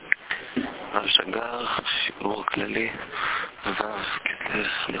שגר, שיעור כללי,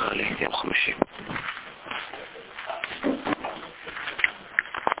 נראה לי יום חמישי.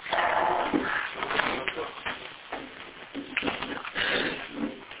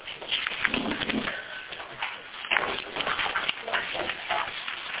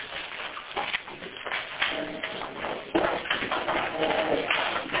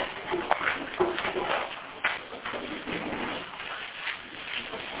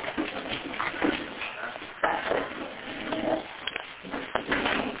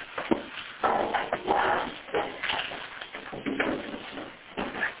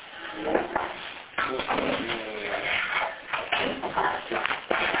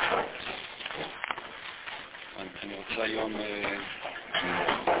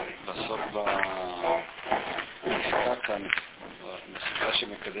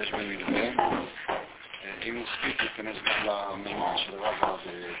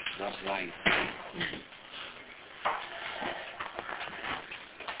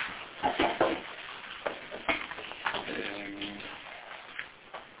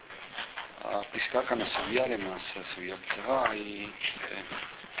 הפסקה כאן, הסוגיה למעשה, הסוגיה קצרה,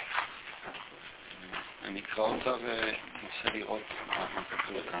 אני אקרא אותה וננסה לראות מה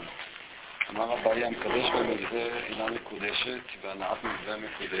כתוב כאן. אמר הבעיה, המקדש במלווה אינה מקודשת והנאת מלווה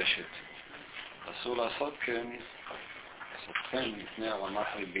מקודשת. אסור לעשות כן לפני הרמת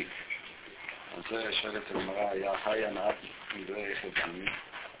ריבית. אז זה שואלת הגמרא, היה היי הנאת מלווה איך בדמי.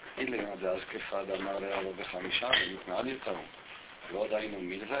 אילי אז כפד אמר לארבע וחמישה ומתנהל יותר. לא עדיין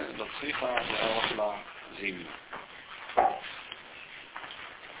מלווה, לא צריכה לערוך לה זימי.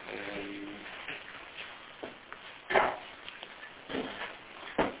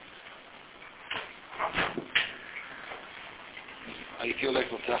 הייתי אולי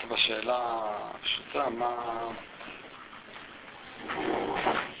פותח בשאלה פשוטה, מה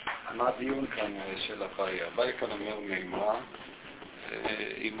הדיון כאן של הבעיה? הבעיה כאן אומר מימרה,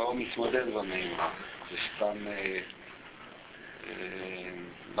 עם מה הוא מתמודד במימרה? זה סתם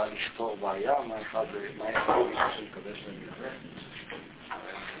בא לפתור בעיה, מה אחד מישהו שמקדש למלווה?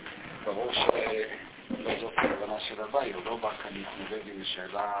 ברור שלא זאת הכוונה של הבעיה, הוא לא בא כאן להתמודד עם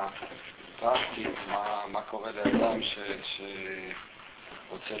שאלה פרקטית, מה קורה לאדם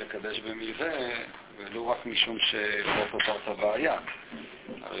שרוצה לקדש במלווה, ולא רק משום שלא פותר את הבעיה.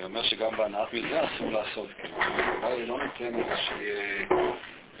 הרי אומר שגם בהנאת מלווה אסור לעשות כן. הבעיה לא ניתן איזושהי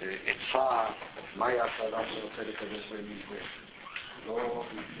עצה מה יעשה אדם שרוצה לקדש במלווה. לא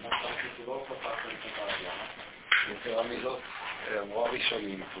פתר כאן את הבעיה. יתרה מזאת, אמרו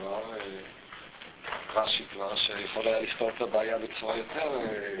הראשונים כבר, רש"י כבר, שיכול היה לפתור את הבעיה בצורה יותר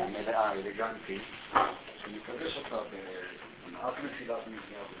מלאה, אלגנטית, שמקדש אותה בהנאת מסילת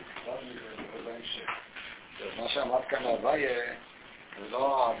מלווה, ובסילת מלווה, ובהמשך. מה שעמד כאן הבעיה, זה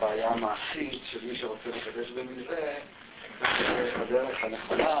לא הבעיה המעשית של מי שרוצה לקדש במלווה, הדרך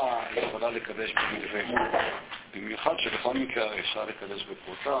הנכונה יכולה לקדש במלווה. במיוחד שבכל מקרה אפשר לקדש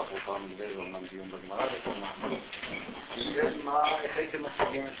בפרוטה, פרוטה מלווה זה אומנם דיון בגמרא וכל מה. איך הייתם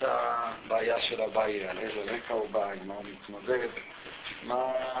מציגים את הבעיה של הבעיה? על איזה רקע הוא בא, עם מה הוא מתמודד?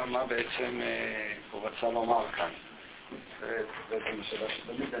 מה בעצם הוא רצה לומר כאן? זה בעצם השאלה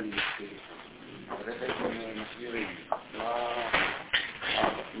שתמיד אני מסביר. אבל איך הייתם מסבירים?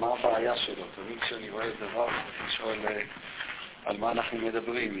 מה הבעיה שלו? תמיד כשאני רואה את דבר, אני שואל על מה אנחנו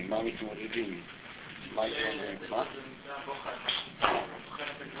מדברים, עם מה מתמודדים. מה הייתם אומרים? מה?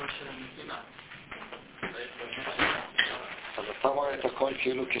 אז אתה רואה את הכל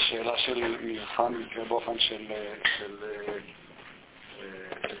כאילו כשאלה של מבחן, מקרה בוחן של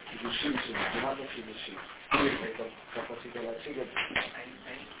קידושים, של מבחינת הקידושים. ככה רצית להציג את זה.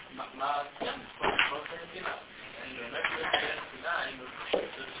 מה?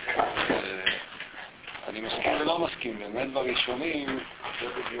 אני מסכים ולא מסכים, באמת בראשונים זה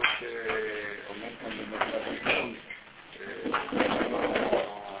בדיוק עומד כאן באמת להבין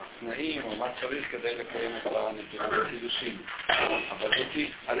התנאים או מה צריך כדי לקיים את הנתינה בחידושים. אבל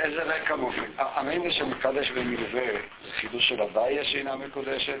על איזה רקע מופיע? המאמר שמקדש במלווה זה חידוש של הבעיה שאינה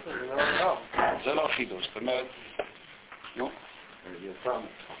מקודשת? לא, זה לא חידוש. זאת אומרת, נו, יצאנו.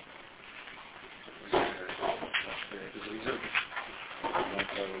 זה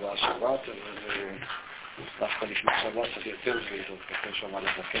כבר השבת, דווקא לפני שבת צריך יותר זריזות, ככל שמה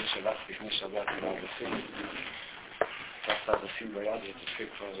לזקן שלך לפני שבת עם ההדסים. קצת ההדסים ביד ותתחיל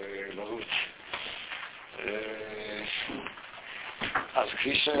כבר לרוץ. אז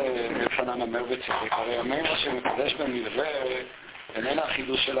כפי שאלפנן אומר בצדק, הרי המאמר שמקדש במלווה איננה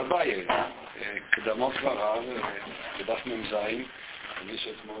החידוש של הבעיה. קדמו כבר בדף מ"ז, מי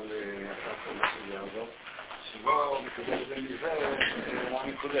שאתמול עשה כל הסוגיה הזאת, שבו מקדש במלווה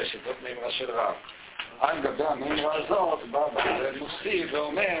המקודשת, זאת מימרה של רב. על גבי המימרה הזאת בא בעל מוסיף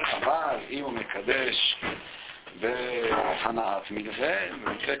ואומר, אבל אם הוא מקדש בהנאת מלווה,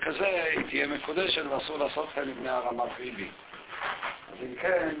 במקרה כזה היא תהיה מקודשת ואסור לעשות כן לבני הרמת ריבית. אז אם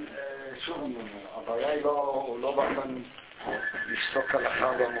כן, שוב אני אומר, הבעיה היא לא בא כאן לפסוק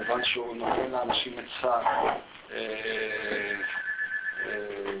הלכה במובן שהוא נותן לאנשים עצה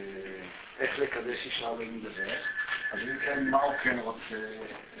איך לקדש אישה במלווה. אז אם כן, מה הוא כן רוצה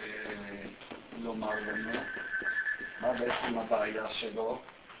לומר לנו? מה בעצם הבעיה שלו?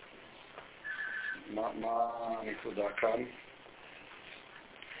 מה הנקודה כאן?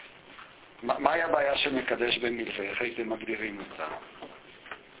 מהי הבעיה של מקדש במלווה? איך הייתם מגדירים אותה?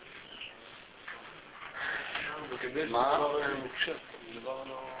 מה?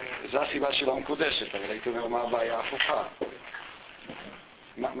 זה הסיבה שלא מקודשת, אבל הייתי אומר מה הבעיה ההפוכה.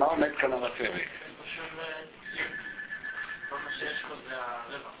 מה עומד כאן על הפרק? כל מה שיש פה זה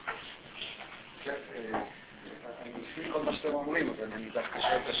הרווח. אני מסכים כל מה שאתם אומרים, אבל אני דווקא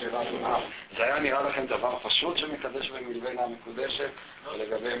שואל את השאלה הזאת. זה היה נראה לכם דבר פשוט שמקדש במלווה המקודשת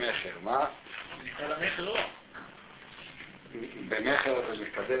ולגבי מחר, מה? על המחר לא. במחר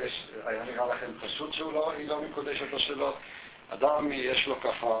ומקדש, היה נראה לכם פשוט שהיא לא מקודשת או שלא? אדם יש לו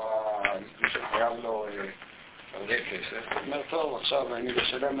ככה, מי שחייב לו הרבה כסף, הוא אומר, טוב, עכשיו אני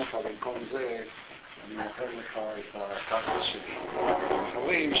משלם לך במקום זה, אני מוכר לך את הקרקע שלי. אנחנו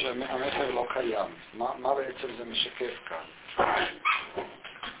רואים שהמחר לא קיים. מה בעצם זה משקף כאן?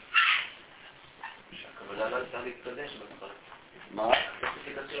 שהכוונה לא הייתה להתקדש בכלל. מה?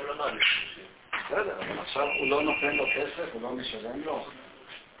 הכסף שלו לא נועד להתקדש. בסדר, אבל עכשיו הוא לא נותן לו כסף, הוא לא משלם לו.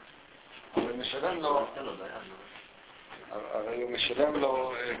 אבל משלם לו... הרי הוא משלם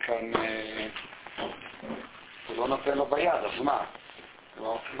לו כאן... הוא לא נותן לו ביד, אז מה?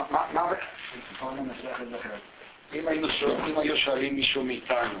 בואו ננסח את זה אחרת. אם היו שואלים מישהו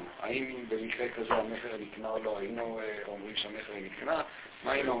מאיתנו, האם במקרה כזה המחר נקנה או לא, היינו אומרים שהמחר נקנה,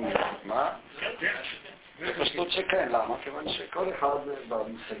 מה היינו אומרים? מה? בפשטות שכן, למה? כיוון שכל אחד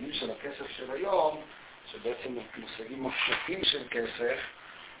במושגים של הכסף של היום, שבעצם מושגים מופשטים של כסף,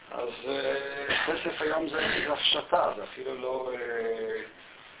 אז כסף היום זה הפשטה, זה אפילו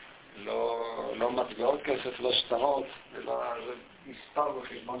לא מטבעות כסף, לא שטרות, אלא זה מספר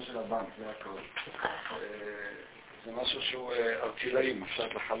בחשבון של הבנק, זה הכל. זה משהו שהוא ארטילאי,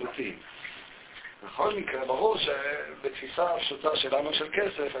 מפשט לחלוטין. בכל מקרה, ברור שבתפיסה הפשוטה שלנו של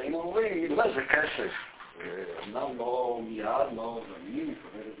כסף, היינו אומרים, מלווה זה כסף. אמנם לא מיד, לא זמין,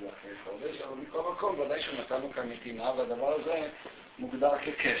 נקבל את זה אחרי חודש, אבל מכל מקום, ודאי שנתנו כאן נתינה, והדבר הזה מוגדר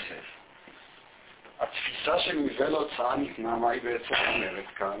ככסף. התפיסה של מלווה להוצאה ניתנה, מה היא בעצם אומרת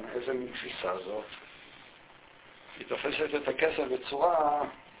כאן? איזה מין תפיסה זאת? היא תופסת את הכסף בצורה...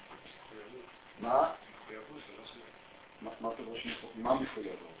 מה? מה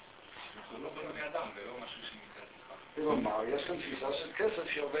מחויבות? אנחנו לא בני אדם, זה לא משהו שנמצא לך. כלומר, יש כאן תפיסה של כסף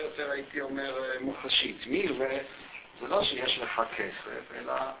שהיא הרבה יותר, הייתי אומר, מוחשית. מלווה זה לא שיש לך כסף,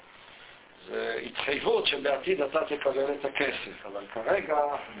 אלא זה התחייבות שבעתיד אתה תקבל את הכסף. אבל כרגע,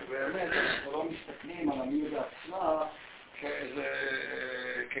 באמת, אנחנו לא מסתכלים על המלווה עצמה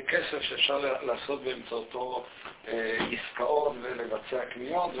ככסף שאפשר לעשות באמצעותו עסקאות ולבצע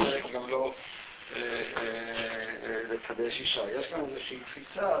קניות, וגם לא לקדש אישה. יש כאן איזושהי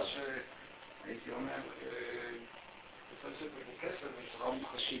תפיסה שהייתי אומר, תופסת את הכסף בצורה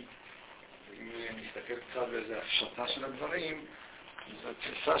מוחשית. אם נסתכל קצת באיזו הפשטה של הדברים, זו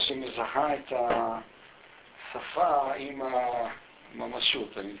תפיסה שמזהה את השפה עם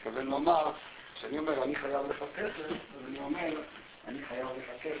הממשות. אני מתכוון לומר, כשאני אומר אני חייב לך כסף, אז אני אומר אני חייב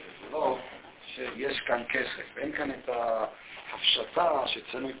לך כסף. זה לא שיש כאן כסף. אין כאן את ההפשטה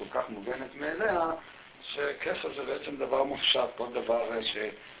שאצלנו היא כל כך מובנת מאליה, שכסף זה בעצם דבר מופשט, כל דבר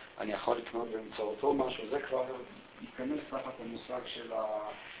שאני יכול לקנות באמצעותו משהו, זה כבר ייכנס תחת המושג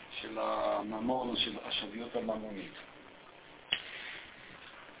של הממון או של השוויות הממונית.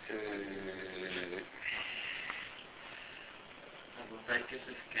 מתי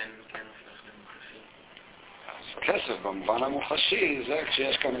כסף כן הופך למוחשי? כסף במובן המוחשי זה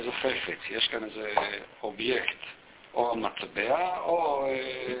כשיש כאן איזה חפץ, יש כאן איזה אובייקט, או מטבע או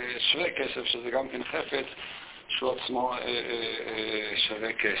שווה כסף, שזה גם כן חפץ שהוא עצמו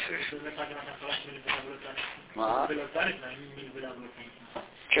שווה כסף. מה?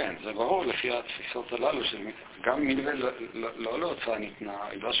 כן, זה ברור לפי התפיסות הללו, גם מלווה לא להוצאה ניתנה,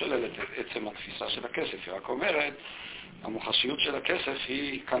 היא לא שוללת עצם התפיסה של הכסף, היא רק אומרת, המוחשיות של הכסף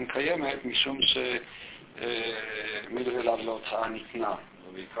היא כאן קיימת משום שמלווה לאו להוצאה ניתנה.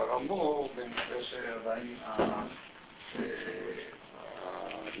 ובעיקר אמור, במקרה שעדיין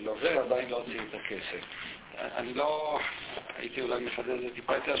שהלווה עדיין לא הוציא את הכסף. אני לא הייתי אולי מחדד את זה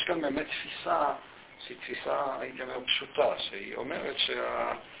טיפה יותר, יש כאן באמת תפיסה, שהיא תפיסה, הייתי אומר, פשוטה, שהיא אומרת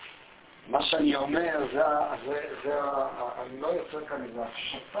מה שאני אומר, אני לא יוצר כאן איזו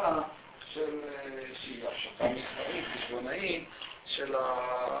הפשטה שהיא הפשטה מסחרית, חשבונאית, של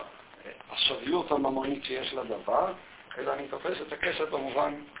השוויות הממונית שיש לדבר, אלא אני תופס את הכסף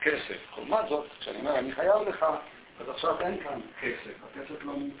במובן כסף. לעומת זאת, כשאני אומר, אני חייב לך, אז עכשיו אין כאן כסף, הכסף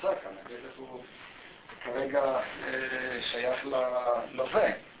לא נמצא כאן, הכסף הוא כרגע שייך ללווה.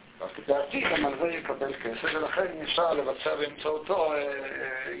 בעתיד המלווה יקבל כסף, ולכן אפשר לבצע באמצעותו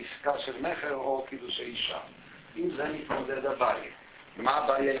עסקה של מכר או קידושי אישה. אם זה מתמודד הבעיה. מה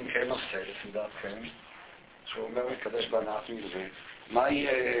הבעיה אם כן עושה, לפי דעתכם? שהוא אומר מקדש בהנאת מלווה. מהי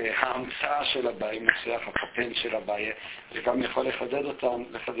ההמצאה של הבעיה, מצליח הפטנט של הבעיה, וגם יכול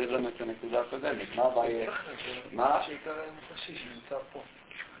לחדד לנו את הנקודה הקודמת. מה הבעיה? מה? שעיקר המפשי שנמצא פה.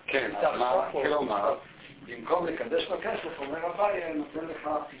 כן, כלומר, במקום לקדש בכסף, אומר הבעיה, נותן לך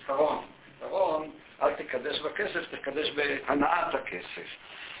פתרון. פתרון, אל תקדש בכסף, תקדש בהנאת הכסף.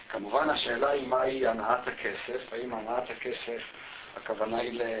 כמובן השאלה היא מהי הנאת הכסף, האם הנאת הכסף הכוונה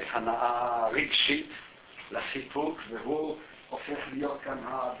היא להנאה רגשית, לסיפוק, והוא הופך להיות כאן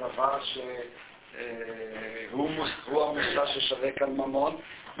הדבר שהוא המושא ששווה כאן ממון,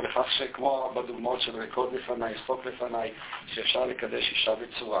 בכך שכמו בדוגמאות של רקוד לפניי, חוק לפניי, שאפשר לקדש אישה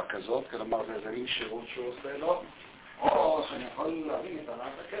בצורה כזאת, כלומר זה איזה מין שירות שהוא עושה לו, או שאני יכול להבין את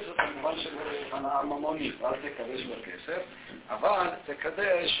הנאת הכסף, במובן של הנאה ממונית, אל תקדש בכסף, אבל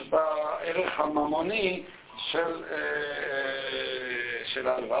תקדש בערך הממוני של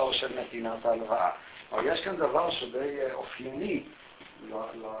ההלוואה או של נתינת ההלוואה. אבל יש כאן דבר שדי אופייני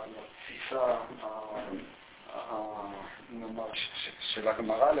לתפיסה של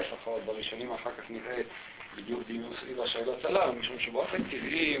הגמרא לפחות, בראשונים אחר כך נראה בדיוק דיון סביב השאלות הללו, משום שבאופן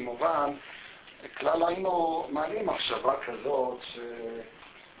טבעי, מובן, כלל היינו מעלים מחשבה כזאת,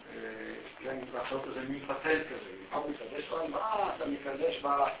 לעשות איזה מין פטנט כזה, במיוחד מקדש בהלוואה, אתה מקדש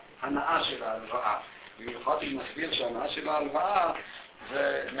בהנאה של ההלוואה. במיוחד אם נסביר שההנאה של ההלוואה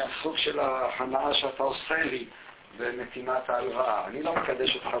זה מהסוג של ההנאה שאתה עושה לי בנתינת ההלוואה. אני לא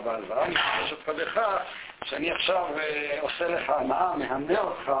מקדש אותך בהלוואה, אני מקדש אותך בכך שאני עכשיו עושה לך הנאה, מהנה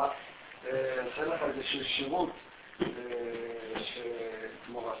אותך, עושה לך איזשהו שירות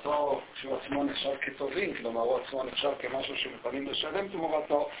שתמורתו, שהוא עצמו נחשב כטובים, כלומר הוא עצמו נחשב כמשהו שמוכנים לשלם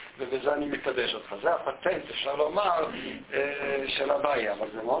תמורתו, ובזה אני מקדש אותך. זה הפטנט, אפשר לומר, של הבעיה, אבל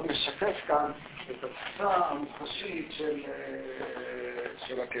זה מאוד משקף כאן את התפיסה המוחשית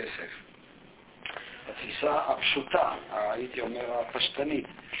של הכסף. התפיסה הפשוטה, הייתי אומר הפשטנית,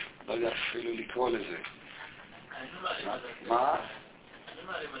 לא יודע אפילו לקרוא לזה. מה? אני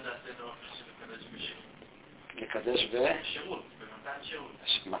לא מעלים לדעת את האופן של לקדש בשירות. לקדש שירות, במתן שירות.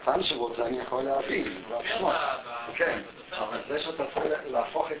 מתן שירות זה אני יכול להבין. כן, אבל זה שאתה צריך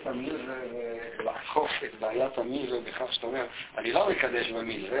להפוך את המלווה ולהפוך את בעיית המלווה בכך שאתה אומר, אני לא מקדש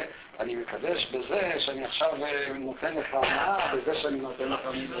במלווה, אני מקדש בזה שאני עכשיו נותן לך הנאה, בזה שאני נותן לך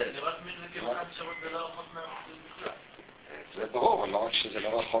מלווה. אני רק מלווה כמתן שירות זה לא רחוק מהמחזור בכלל. זה ברור, לא רק שזה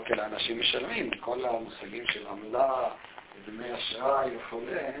לא רחוק אלא אנשים משלמים, כל המושגים של עמלה, בדמי אשראי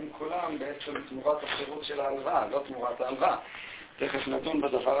וכולי, הם כולם בעצם תמורת השירות של ההלוואה, לא תמורת ההלוואה. תכף נדון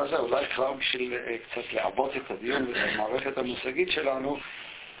בדבר הזה, אולי כבר בשביל קצת לעבות את הדיון ואת המערכת המושגית שלנו,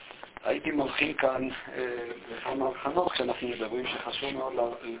 הייתי מבחין כאן בכמה הבחנות כשאנחנו מדברים שחשוב מאוד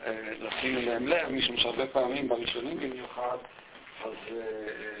לשים אליהם לב, משום שהרבה פעמים בראשונים במיוחד, אז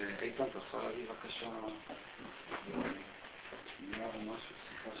איתן, תעשה לי בבקשה,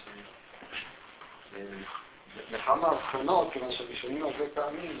 לכמה הבחנות, כיוון שהראשונים הרבה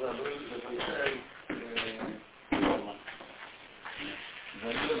פעמים זה עלול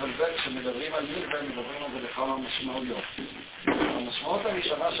לבלבל, כשמדברים על מלווה, מדברים על זה לכמה משמעויות. המשמעות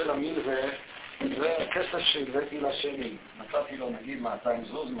הראשונה של המלווה זה הכסף שהלוויתי לשני. נתתי לו נגיד 200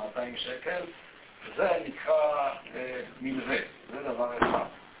 זוז, 200 שקל, זה נקרא מלווה, זה דבר אחד.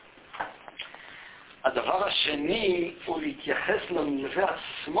 הדבר השני הוא להתייחס למלווה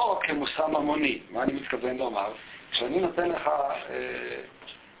עצמו כמושא ממוני. מה אני מתכוון לומר? כשאני נותן לך,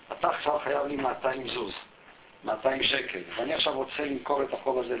 אתה עכשיו חייב לי 200 זוז, 200 שקל, ואני עכשיו רוצה למכור את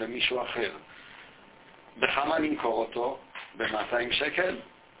החוב הזה למישהו אחר. בכמה אני אמכור אותו? ב-200 שקל?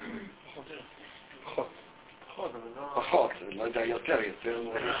 פחות, לא יודע, יותר.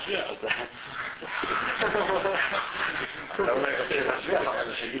 אתה אולי רוצה להצליח,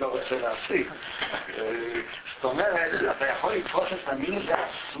 אבל שאני לא רוצה להשיג. זאת אומרת, אתה יכול לתפוס את המלווה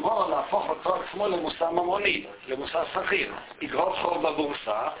עצמו, להפוך אותו עצמו למושא ממוני, למושא שכיר. אגרות חוב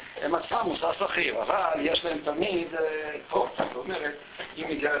בבורסה, הם עצמם מושא שכיר, אבל יש להם תמיד טוב. זאת אומרת, אם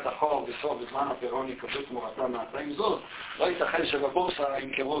איגרת החוב בסוף בזמן הפירעון יקבלו תמורתה 200 זוז, לא ייתכן שבבורסה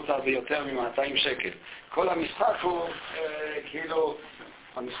ימכרו אותה ביותר מ-200 שקל. כל המשחק הוא כאילו,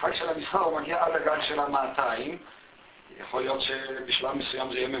 המשחק של המסחר הוא מגיע על הגג של ה-200, יכול להיות שבשלב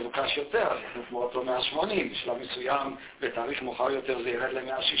מסוים זה יהיה מבוקש יותר, כמו אותו 180, בשלב מסוים בתאריך מאוחר יותר זה ירד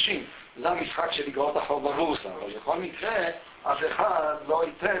ל-160. זה המשחק של אגרות החוב בבורסה, אבל בכל מקרה אף אחד לא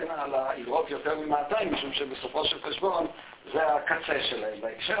ייתן על האגרות יותר מ-200, משום שבסופו של חשבון זה הקצה שלהם.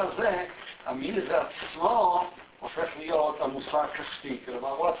 בהקשר הזה, המלווה עצמו הופך להיות המושא הכספי, כלומר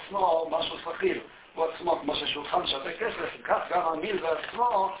הוא עצמו משהו שכיר, הוא עצמו כמו ששולחן שווה כסף, כך גם המלווה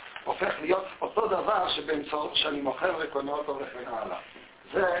עצמו הופך להיות אותו דבר שבאמצעות שאני מוכר וקונה אותו וכן הלאה.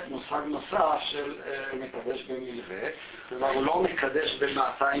 זה מושג נוסף של מקדש במלווה, כלומר הוא לא מקדש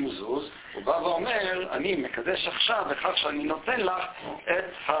ב-200 זוז, הוא בא ואומר, אני מקדש עכשיו בכך שאני נותן לך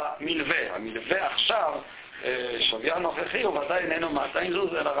את המלווה. המלווה עכשיו, שוויה הנוכחי, הוא ודאי איננו 200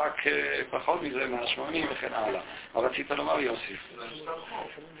 זוז, אלא רק פחות מזה, 180 וכן הלאה. אבל רצית לומר יוסיף.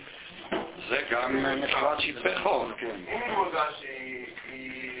 זה גם מכירת שטחי חוב, כן. אם היא מודה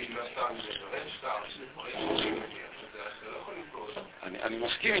שהיא נתן אין שטר, אני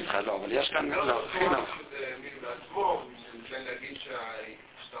מסכים איתך, לא, אבל יש כאן להבחין.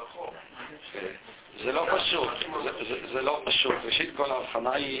 זה לא פשוט, זה לא פשוט. ראשית כל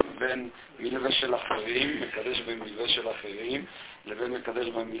ההבחנה היא בין מלווה של אחרים, מקדש במלווה של אחרים, לבין מקדש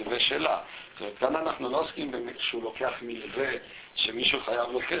במלווה שלה. זאת אומרת, כאן אנחנו לא עוסקים שהוא לוקח מלווה שמישהו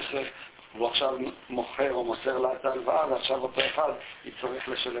חייב לו כסף, והוא עכשיו מוכר או מוסר לה את ההלוואה, ועכשיו אותו אחד יצטרך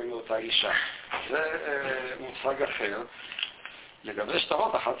לשלם לאותה אישה. זה מושג אחר. לגבי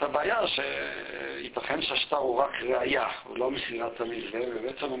שטרות, אחת הבעיה שייתכן שהשטר הוא רק ראייה, הוא לא מסירת המלווה,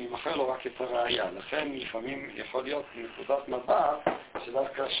 ובעצם אני מוכר לו רק את הראייה. לכן לפעמים יכול להיות נקודת מבט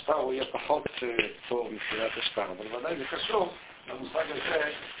שדווקא השטר הוא יהיה פחות טוב מסירת השטר, אבל ודאי זה קשור למושג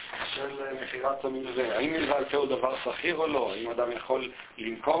הזה של מחירת המלווה. האם מלווה על פה הוא דבר שכיר או לא? האם אדם יכול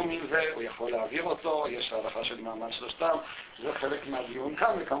למכור מלווה, הוא יכול להעביר אותו, יש ההלכה של מעמד שלושתם, זה חלק מהדיון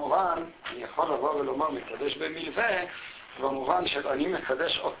כאן, וכמובן אני יכול לבוא ולומר מקדש במלווה, במובן שאני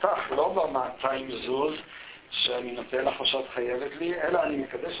מקדש אותך לא ב-200 זוז שאני נותן לך או שאת חייבת לי, אלא אני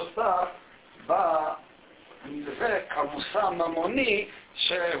מקדש אותך במלווה כמושא ממוני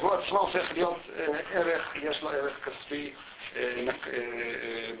שהוא עצמו הופך להיות ערך, יש לו ערך כספי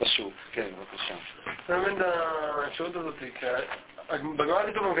בשוק. כן, בבקשה. אני מבין את האפשרות הזאת,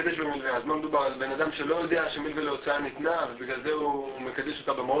 בגמרא כתוב מקדש במלווה, אז מה מדובר על בן אדם שלא יודע שמלווה להוצאה ניתנה ובגלל זה הוא מקדש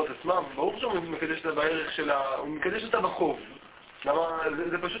אותה במעות עצמם? ברור שהוא מקדש אותה בערך שלה, הוא מקדש אותה בחוב. למה?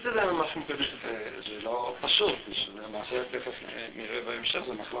 זה פשוט זה ממש מקדש אותה. זה לא פשוט, למעשה תכף נראה בהמשך,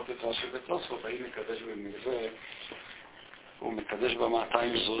 זה מחלוקת רש"י ותוספות, האם מקדש במלווה הוא מקדש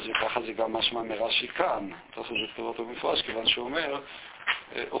ב-200 זוז, וככה זה גם משמע מרש"י כאן. תוספות זה כתוב אותו מפורש, כיוון שהוא אומר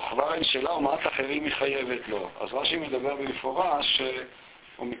וכבר אין שאלה ומעט אחרים היא חייבת לו. אז רש"י מדבר במפורש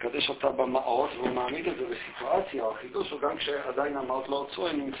שהוא מקדש אותה במעות והוא מעמיד את זה בסיטואציה, או החידוש הוא גם כשעדיין המעות לא הוצאו,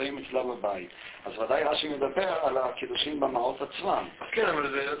 הם נמצאים אצלה בבית. אז ודאי רש"י מדבר על הקידושים במעות עצמם. כן,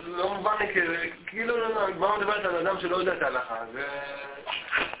 אבל זה לא מובן כאילו, מה מדברת על אדם שלא יודע את ההלכה?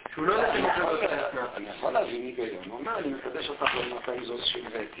 שהוא לא יודע שמקדש אותה. אני יכול להבין היגיון. הוא אומר, אני מקדש אותך ב-200 זוז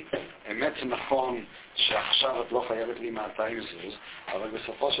שהבאתי. אמת נכון שעכשיו את לא חייבת לי 200 זוז, אבל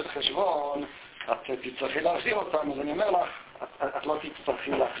בסופו של חשבון את תצטרכי להחזיר אותם, אז אני אומר לך, את לא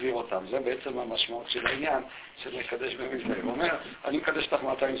תצטרכי להחזיר אותם. זה בעצם המשמעות של העניין של מקדש במלווה. הוא אומר, אני מקדש אותך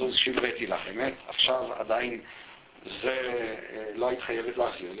 200 זוז שהבאתי לך. אמת, עכשיו עדיין זה לא היית חייבת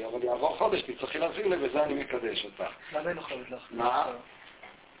להחזיר לי, אבל יעבור חודש תצטרכי להחזיר לי וזה אני מקדש אותך. למה היא לא חייבת להחזיר? מה?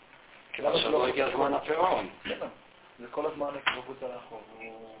 כיוון שלא הגיע זמן הפירעון. זה כל הזמן הקרבות על החוב,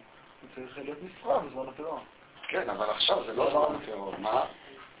 הוא צריך להיות נפרע בזמן הפירעון. כן, אבל עכשיו זה לא זמן הפירעון. מה?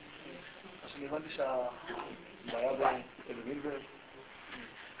 אז אני הבנתי שהבעיה במלווה,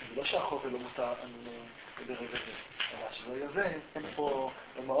 זה לא שהחוב לא מותר ברגע זה, אלא שזה יזה, אין פה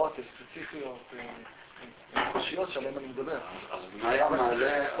אמרות ספציפיות, חושיות שעליהן אני מדבר. אז מה היה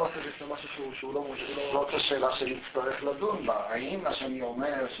מעלה? זה משהו שהוא לא מושל. זאת השאלה שנצטרך לדון בה. האם מה שאני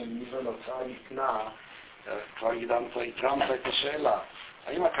אומר שמלווה להוצאה נקנה, כבר התרמת את השאלה,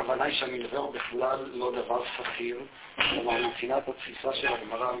 האם הכוונה היא שהמלווה הוא בכלל לא דבר שכיר? כלומר, מבחינת התפיסה של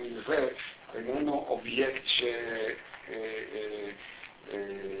הגמרא, המלווה איננו אובייקט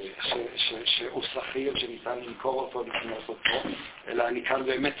שהוא שכיר, שניתן למכור אותו, לקנוס אותו, אלא אני כאן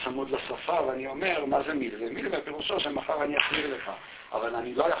באמת צמוד לשפה, ואני אומר, מה זה מלווה? מלווה פירושו שמחר אני אחזיר לך. אבל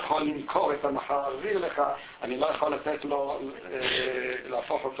אני לא יכול למכור את המחר אחזיר לך, אני לא יכול לתת לו,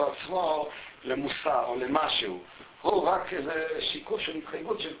 להפוך אותו עצמו למוסר או למשהו. הוא רק איזה שיקוף של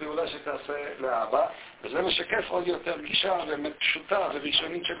התחייבות של פעולה שתעשה לאבא, וזה משקף עוד יותר גישה באמת פשוטה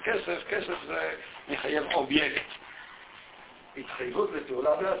וראשונית של כסף. כסף זה מחייב אובייקט. התחייבות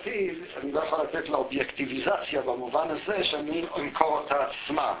לפעולה בעתיד, אני לא יכול לתת לה אובייקטיביזציה במובן הזה שאני אמכור אותה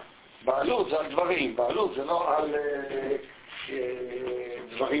עצמה. בעלות זה על דברים, בעלות זה לא על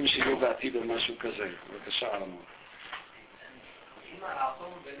דברים שיהיו בעתיד או משהו כזה. בבקשה, אלמוג. אם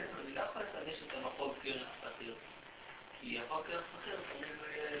החוב בינינו, אני לא יכול לחדש את המחוב כערך סחיר. כי החוב כערך סחיר, תמיד לא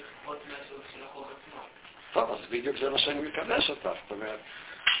יהיה פחות מהשווי של החוב עצמו. טוב, אז בדיוק זה מה שאני מקדש אותך. זאת אומרת,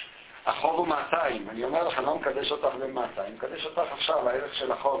 החוב הוא 200. אני אומר לך, לא מקדש אותך ב-200. מקדש אותך עכשיו, הערך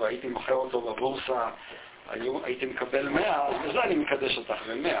של החוב, הייתי מוכר אותו בבורסה, הייתי מקבל 100, אז בזה אני מקדש אותך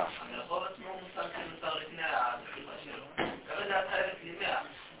ב-100. אבל החוב עצמו מושג שנוצר לפני הבחירה שלו. כרגע את חייבת לי 100.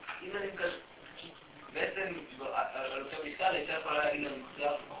 אם אני מקדש... בעצם, על אותו משקל, הייתה יכולה להגיד לנו, מחזיר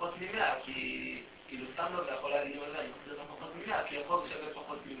פחות מ-100, כי כאילו סתם לא, אתה יכול להגיד על זה, אני מחזיר פחות מ-100, כי החוב שווה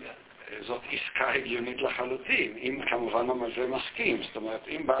פחות מ-100. זאת עסקה הגיונית לחלוטין, אם כמובן המלווה מסכים. זאת אומרת,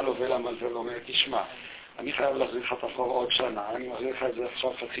 אם בא לווה למלווה ואומר, תשמע, אני חייב להחזיר לך את החוב עוד שנה, אני מחזיר לך את זה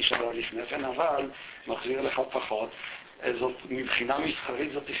עכשיו חצי שנה לפני כן, אבל מחזיר לך פחות. זאת, מבחינה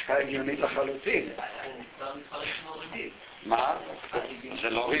מסחרית, זאת עסקה הגיונית לחלוטין. זה מסחרית כמו ריבית. מה? זה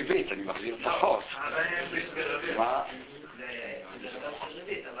לא ריבית, אני מחזיר פחות. מה? זה רדף של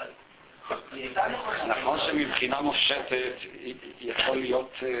ריבית, אבל... נכון שמבחינה מופשטת יכול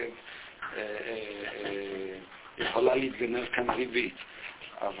להיות, יכולה להתגנב כאן ריבית,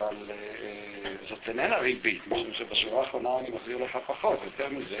 אבל זאת איננה ריבית, משום שבשורה האחרונה אני מחזיר לך פחות, יותר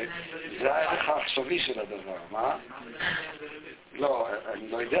מזה, זה הערך העכשווי של הדבר. מה? לא,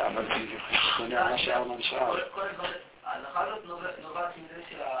 אני לא יודע, אבל זה נראה שהאמן שאל. ההלכה הזאת נובעת מזה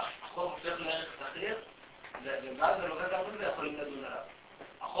שהחוב הופך לערך סחיר, ואז הלווה והמלווה יכולים לדון עליו.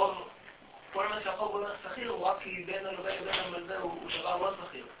 החוב, כל מה שהחוב הוא ערך סחיר, הוא רק כי בין הלווה לבין המלווה הוא דבר לא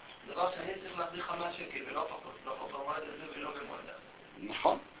סחיר. דבר שאני צריך להחזיר 5 שקל ולא פחות, לא פחות במועד הזה ולא במועד הזה.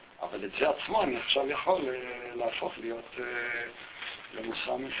 נכון, אבל את זה עצמו אני עכשיו יכול להפוך להיות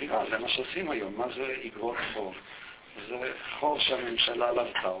למושא מכירה. זה מה שעושים היום. מה זה אגרות חוב? זה חוב שהממשלה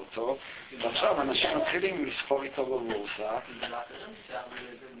לבטה אותו, ועכשיו אנשים מתחילים לסחור איתו בבורסה.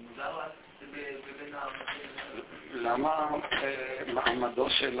 למה מעמדו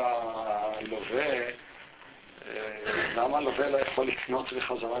של הלווה, למה הלווה לא יכול לקנות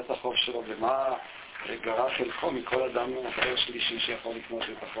בחזרה את החוב שלו, ומה גרע חלקו מכל אדם אחר שלישי שיכול לקנות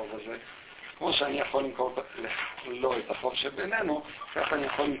את החוב הזה? כמו שאני יכול למכור לו את החוב שבינינו, כך אני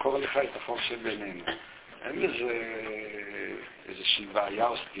יכול למכור לך את החוב שבינינו. אין לזה איזושהי בעיה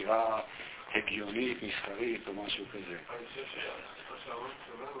או סתירה הגיונית, מסחרית או משהו כזה. אני חושב שהשארון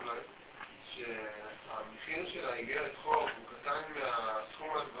מתכוון אולי שהמחיר של האיגרת חוב הוא קטן מהסכום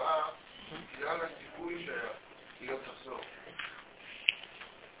ההלוואה בגלל הסיכוי שהיא לא תחזור.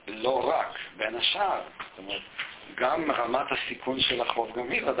 לא רק, בין השאר. זאת אומרת, גם רמת הסיכון של החוב, גם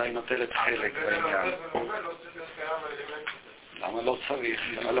היא ודאי נוטלת חלק בעניין. למה לא צריך?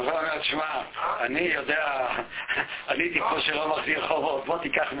 הלווה אומר, תשמע, אני יודע, אני טיפו שלא מחזיר חובות, בוא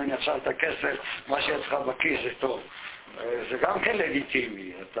תיקח ממני עכשיו את הכסף, מה שיש לך בכיס זה טוב. זה גם כן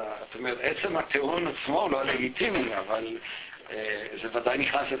לגיטימי. זאת אומרת, עצם הטיעון עצמו לא לגיטימי, אבל זה ודאי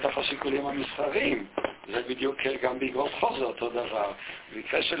נכנס לתוך השיקולים המסחריים. זה בדיוק גם באגרות חוב זה אותו דבר.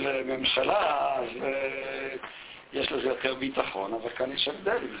 במקרה של ממשלה, אז יש לזה יותר ביטחון, אבל כאן יש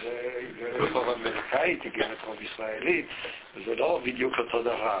הבדל. זה איגרת חוב אמריקאית, איגרת חוב ישראלית, זה לא בדיוק אותו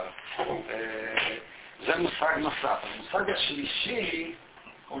דבר. זה מושג נוסף. המושג השלישי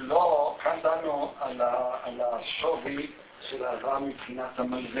הוא לא, כאן דנו על השווי של ההלוואה מבחינת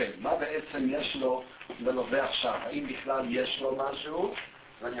המלווה. מה בעצם יש לו ללווה עכשיו? האם בכלל יש לו משהו?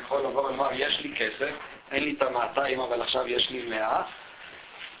 ואני יכול לבוא ולומר, יש לי כסף, אין לי את ה-200, אבל עכשיו יש לי 100.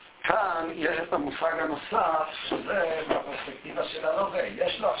 כאן יש את המושג הנוסף, שזה בפרספקטיבה של הלווה.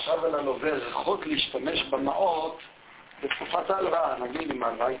 יש לו עכשיו על הלווה זכות להשתמש במעות בתקופת ההלוואה. נגיד אם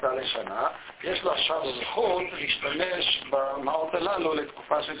ההלוואה הייתה לשנה, יש לו עכשיו זכות להשתמש במעות הללו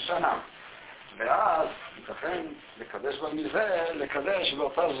לתקופה של שנה. ואז ייתכן לקדש במלווה, לקדש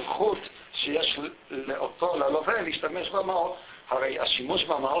באותה זכות שיש לאותו ללווה להשתמש במעות. הרי השימוש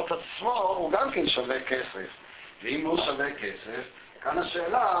במעות עצמו הוא גם כן שווה כסף. ואם הוא שווה כסף, כאן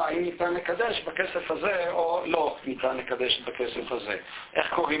השאלה האם ניתן לקדש בכסף הזה או לא ניתן לקדש בכסף הזה.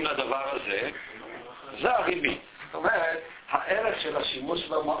 איך קוראים לדבר הזה? זה הריבית. זאת אומרת, הערך של השימוש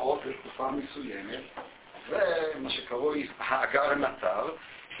במעות לתקופה מסוימת, זה מה שקרוי האגר נתר,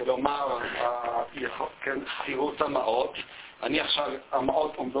 כלומר, סחירות המעות. אני עכשיו,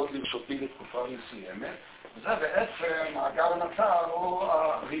 המעות עומדות לרשותי לתקופה מסוימת, וזה בעצם, האגר נתר הוא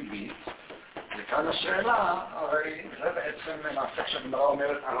הריבית. וכאן השאלה, הרי זה בעצם מעשה כשהגמרא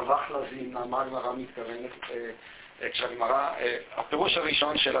אומרת הרווח לזים, מה הגמרא מתכוונת כשהגמרא, הפירוש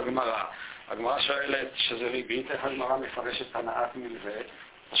הראשון של הגמרא, הגמרא שואלת שזה ריבית, איך הגמרא מפרשת הנאת מלווה,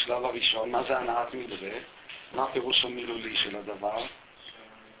 השלב הראשון, מה זה הנאת מלווה, מה הפירוש המילולי של הדבר?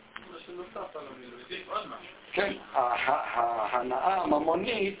 כן, ההנאה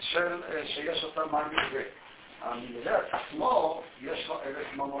הממונית שיש אותה מהמלווה. המלווה עצמו יש לו ערך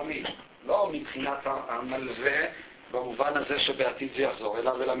ממוני, לא מבחינת המלווה במובן הזה שבעתיד זה יחזור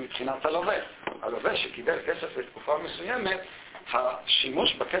אליו, אלא מבחינת הלווה. הלווה שקיבל כסף לתקופה מסוימת,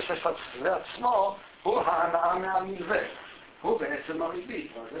 השימוש בכסף הזה עצמו הוא ההנאה מהמלווה. הוא בעצם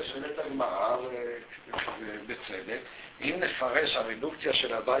הריבית, וזה שואלת הגמרא בצדק. אם נפרש הרדוקציה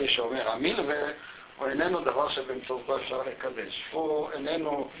של הבאי שאומר המלווה, הוא איננו דבר שבאמצעותו אפשר לקדש. הוא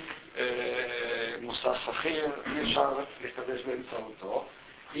איננו מושא שכיר, אי אפשר לקדש באמצעותו.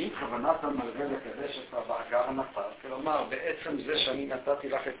 אם כוונת המלווה לקדש אותה באגר נתת, כלומר בעצם זה שאני נתתי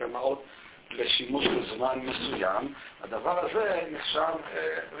לך את המעות לשימוש בזמן מסוים, הדבר הזה נחשב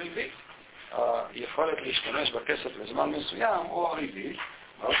ריבית. היכולת להשתמש בכסף לזמן מסוים הוא הריבית,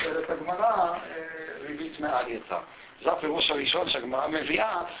 אבל שואלת הגמרא ריבית מעלייתה. זה הפירוש הראשון שהגמרא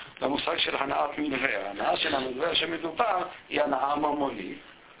מביאה למושג של הנאת מלווה. ההנאה של המלווה שמדובר היא הנאה ממונית.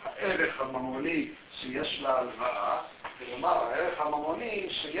 הערך הממוני שיש להלוואה, כלומר הערך הממוני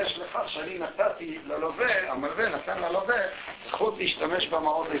שיש לכך שאני נתתי ללווה, המלווה נתן ללווה זכות להשתמש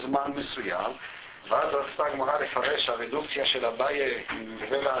במעות לזמן מסוים, ואז רצתה הגמרא לפרש הרדוקציה של הבאי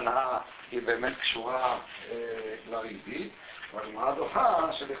מלווה להנאה היא באמת קשורה לריבית, והגמרא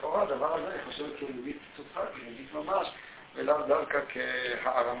דוחה שלכאורה הדבר הזה חושב כריבית צופה, כריבית ממש, ולאו דווקא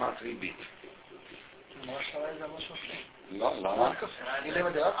כהערמת ריבית. הגמרא שלה זה משהו אחר. לא, למה? אילם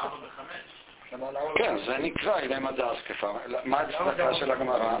הדעת? כן, זה נקרא אילם הדעת כפה. מה הצדקה של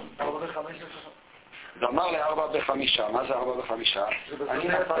הגמרא? 4 ו-5 דאמר ל4 ב5, מה זה 4 ב5? אני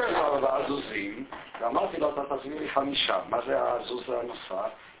נתתי לו 4 זוזים, ואמרתי לו, אתה תזמין לי 5. מה זה הזוז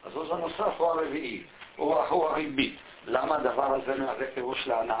הנוסף? הזוז הנוסף הוא הרביעי, הוא הריבית. למה הדבר הזה מהווה פירוש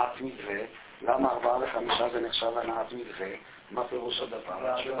להנאת מלווה? למה 4 ו5 זה נחשב הנאת מלווה? מה פירוש הדבר?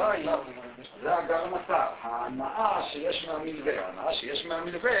 התשובה היא, זה אגר נתר. ההנאה שיש מהמלווה, ההנאה שיש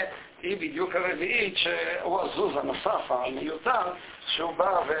מהמלווה היא בדיוק הרביעית שהוא הזוז הנוסף, המיותר, שהוא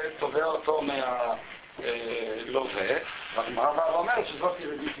בא ותובע אותו מהלווה, והגמרא באה ואומרת שזאת היא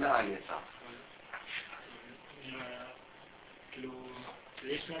ריבית מעלייתה. כאילו,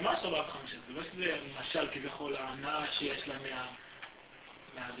 יש ממש 4 ו-5, זה לא שזה משל כביכול ההנאה שיש לה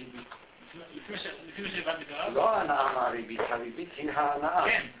מהריבית. לפי מה שהבנתי קרב? לא ההנאה מהריבית, הריבית היא ההנאה.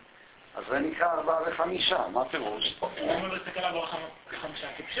 כן. אז זה נקרא 4 ו5, מה פירוש? למה לא תסתכל על 4 ו5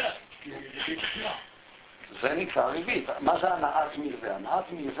 כפשט? כי זה ריבית עצמה. זה נקרא ריבית. מה זה הנאת מלווה?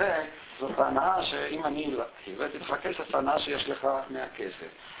 הנאת מלווה זאת ההנאה שאם אני הבאתי לך כסף, ההנאה שיש לך מהכסף.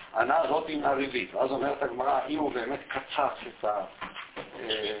 ההנאה הזאת היא מהריבית. ואז אומרת הגמרא, אם הוא באמת קצב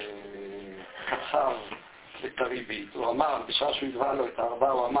את הריבית. הוא אמר, בשעה שהוא ידבע לו את 4,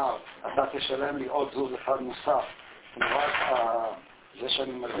 הוא אמר, אתה תשלם לי עוד זוז אחד נוסף. תמורת זה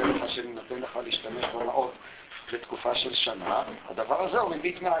שאני מלווה לך, שאני נותן לך להשתמש במעות לתקופה של שנה, הדבר הזה הוא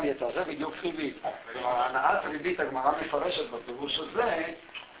ריבית מעלייתה, זה בדיוק ריבית. הנאת ריבית, הגמרא מפרשת בפירוש הזה,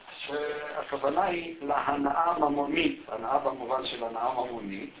 שהכוונה היא להנאה ממונית, הנאה במובן של הנאה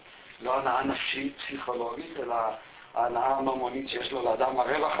ממונית, לא הנאה נפשית, פסיכולוגית, אלא ההנאה הממונית שיש לו לאדם,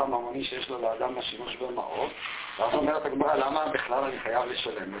 הרווח הממוני שיש לו לאדם לשימוש במעות. ואז אומרת הגמרא, למה בכלל אני חייב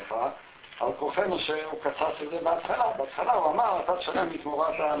לשלם לך? על כורחנו שהוא קצץ את זה בהתחלה. בהתחלה הוא אמר, אתה תשלם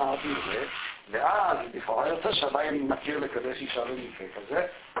מתמורת ההנאת מזה, ואז לכאורה יוצא שהבאי מכיר לקדש אישה במקרה כזה.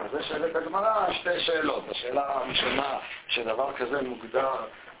 אז זה שאלת הגמרא 2 שאלות. השאלה הראשונה, שדבר כזה מוגדר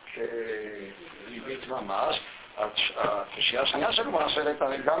כריבית ממש. הקושייה השנייה של הגמרא שאלת,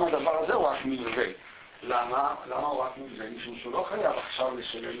 הרי גם הדבר הזה הוא רק מלווה. למה הוא רק מלווה? משום שהוא לא חייב עכשיו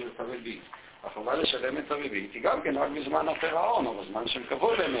לשלם את הריבית. החובה לשלם את הריבית היא גם כן רק בזמן הפירעון, או בזמן שהם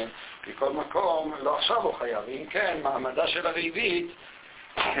קבעו להם. בכל מקום, לא עכשיו הוא חייב. אם כן, מעמדה של הריבית,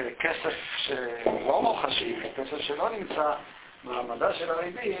 כסף שלא מוחשי, כסף שלא נמצא, מעמדה של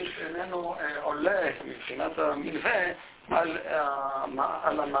הריבית איננו עולה מבחינת המלווה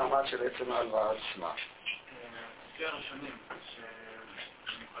על המעמד של עצם ההלוואה עצמה. לפי הראשונים,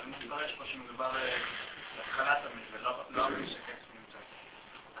 שאני מתפרש פה שמדובר בהתחלת המלווה, לא המשקף נמצא.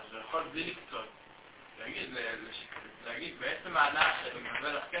 אז הוא יכול בלי לקצות, להגיד בעצם ההנאה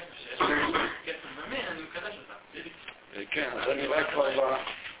שמקבל לך כסף, שיש כסף במין, אני מקדש אותה. כן, אז אני רואה כבר,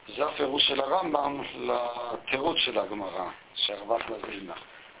 זה הפירוש של הרמב"ם לתירוץ של הגמרא, שהרווח לזינה.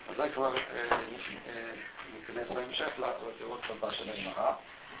 אז זה כבר ניכנס בהמשך לתירוץ הבא של הגמרא.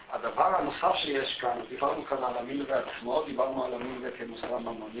 הדבר הנוסף שיש כאן, דיברנו כאן על המלווה עצמו, דיברנו על המלווה כמושא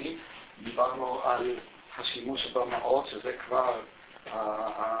ממוני, דיברנו על השימוש במעות, שזה כבר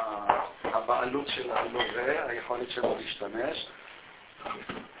הבעלות של המלווה, היכולת שלו להשתמש.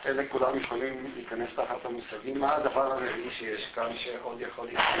 אלה כולם יכולים להיכנס תחת המושגים. מה הדבר הרביעי שיש כאן שעוד יכול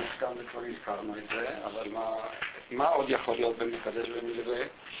להיכנס כאן, וכבר הזכרנו את זה, אבל מה עוד יכול להיות במקדש במלווה?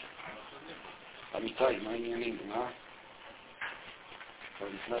 אמיתי, מה העניינים? מה? כבר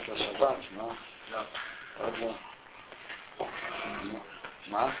לפנת לשבת, מה? לא. עוד לא.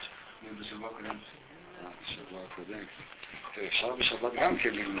 מה? בשבוע הקודם. בשבוע הקודם. אפשר בשבת גם כן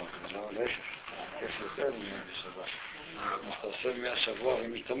ללמוד, לא להפך. כיף יותר בשבת. אתה עושה מהשבוע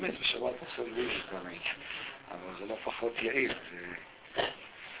ומתאמץ, בשבת עושה בלי תאמץ. אבל זה לא פחות יעיל.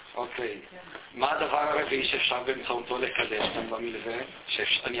 אוקיי. מה הדבר הרביעי שאפשר באמצעותו לקדש כאן במלווה?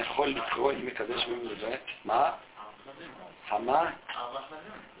 שאני יכול לקרוא את מקדש במלווה? מה? מה?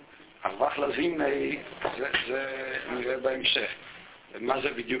 הרווח לזימני, זה נראה בהמשך. מה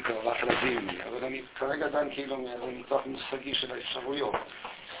זה בדיוק הרווח לזימני? אבל אני כרגע דן כאילו ניתוח מושגי של האפשרויות.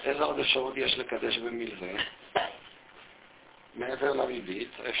 איזה עוד אפשרות יש לקדש במלווה? מעבר לריבית,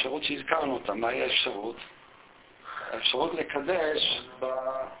 האפשרות שהזכרנו אותה, מהי האפשרות? האפשרות לקדש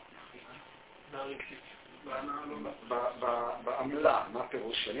בעמלה. מה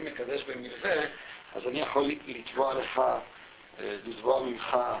פירוש? שאני מקדש במלווה, אז אני יכול לתבוע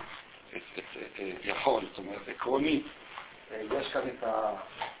ממך, זאת אומרת, עקרונית, יש כאן את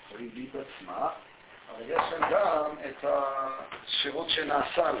הריבית עצמה, אבל יש כאן גם את השירות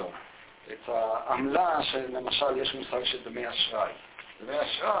שנעשה לו, את העמלה שלמשל יש מושג של דמי אשראי. דמי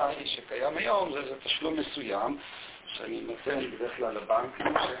אשראי שקיים היום זה תשלום מסוים שאני נותן בדרך כלל לבנקים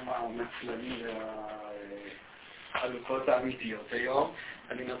שהם המצלנים והעלוקות האמיתיות היום.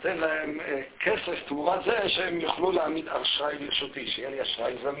 אני נותן להם כסף תמורת זה שהם יוכלו להעמיד אשראי לרשותי, שיהיה לי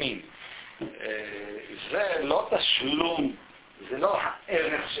אשראי זמין. זה לא תשלום, זה לא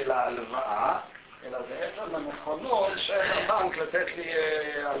הערך של ההלוואה, אלא זה עצם הנכונות של הבנק לתת לי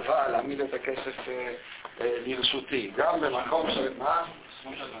הלוואה, להעמיד את הכסף לרשותי. גם במקום של מה?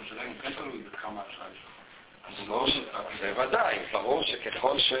 הסכום של הממשלה, כן תלוי בכמה אשראי שלך. זה ודאי, ברור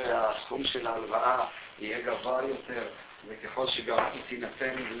שככל שהסכום של ההלוואה יהיה גבוה יותר, וככל שגם היא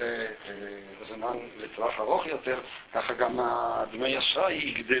תינתן לזמן לטווח ארוך יותר, ככה גם דמי אשראי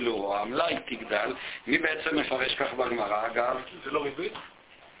יגדלו, העמלה היא תגדל. מי בעצם מפרש כך בגמרא? אגב, זה לא ריבית?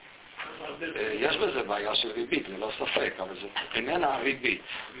 יש בזה בעיה של ריבית, זה לא ספק, אבל זה איננה ריבית.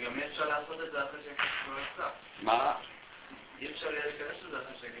 גם אי אפשר לעשות את זה אחרי שהכסף כבר יצא. מה? אי אפשר להיכנס לזה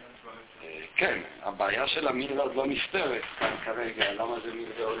אחרי שהכסף כבר יצא. כן, הבעיה של המלווה עוד לא נפתרת כאן כרגע, למה זה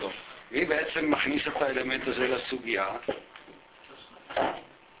מלווה או לא. מי בעצם מכניס את האלמנט הזה לסוגיה?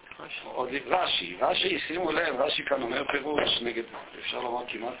 עוד רש"י, שימו לב, רש"י כאן אומר פירוש נגד, אפשר לומר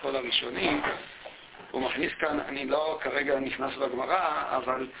כמעט כל הראשונים, הוא מכניס כאן, אני לא כרגע נכנס לגמרא,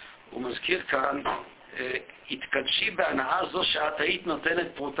 אבל הוא מזכיר כאן, התקדשי בהנאה זו שאת היית נותנת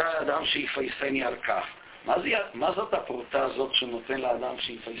פרוטה לאדם שיפייסני על כך. מה זאת הפרוטה הזאת שנותן לאדם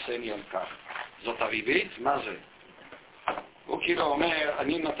שיפייסני על כך? זאת הריבית? מה זה? הוא כאילו אומר,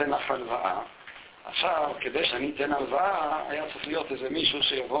 אני נותן לך הלוואה. עכשיו, כדי שאני אתן הלוואה, היה צריך להיות איזה מישהו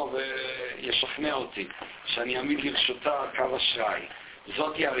שיבוא וישכנע אותי, שאני אעמיד לרשותה קו אשראי.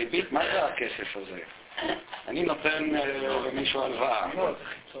 זאת היא הריבית? מה זה הכסף הזה? אני נותן למישהו הלוואה.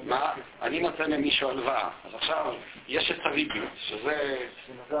 מה? אני נותן למישהו הלוואה. אז עכשיו, יש את הריבית, שזה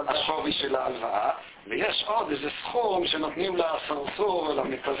השווי של ההלוואה, ויש עוד איזה סכום שנותנים לסרסור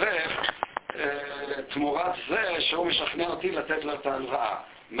ולמתווך, תמורת זה שהוא משכנע אותי לתת לו את ההלוואה.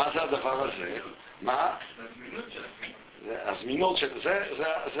 מה זה הדבר הזה? מה? הזמינות של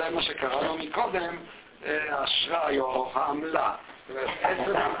זה מה שקראנו מקודם, האשראי או העמלה.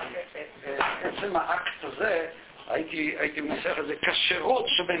 עצם האקט הזה, הייתי מנסח את זה כשירות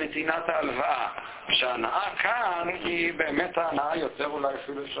שבנתינת ההלוואה. שההנאה כאן היא באמת ההנאה יותר אולי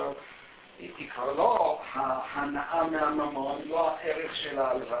אפילו היא כבר לא ההנאה מהממון, לא הערך של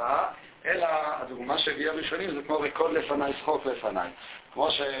ההלוואה, אלא הדוגמה שהביאה ראשונים זה כמו רקוד לפניי, שחוק לפניי. כמו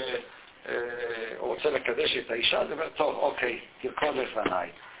שהוא רוצה לקדש את האישה, זה אומר, טוב, אוקיי, תרקוד לפניי.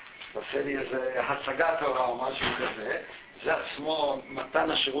 תעשה לי איזה הצגת תורה או משהו כזה. זה עצמו,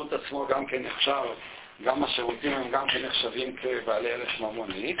 מתן השירות עצמו גם כן נחשב, גם השירותים הם גם כן נחשבים כבעלי ערך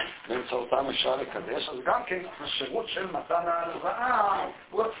ממוני, באמצעותם אפשר לקדש, אז גם כן השירות של מתן ההלוואה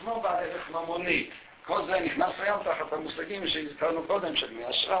הוא עצמו בעל ערך ממוני. כל זה נכנס היום תחת המושגים שהזכרנו קודם, של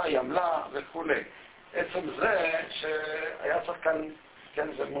אשראי, עמלה וכו'. עצם זה שהיה צריך כאן, כן,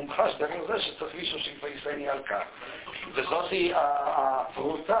 זה מומחש דרך זה שצריך מישהו שיפייסני על כך. וזאת היא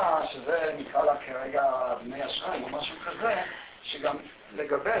הפרוטה, שזה נקרא לה כרגע בדמי אשראי או משהו כזה, שגם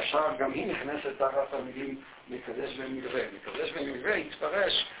לגבי אפשר, גם היא נכנסת תחת המילים לקדש במלווה. לקדש במלווה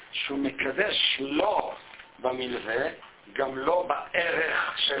יתפרש שהוא מקדש לא במלווה, גם לא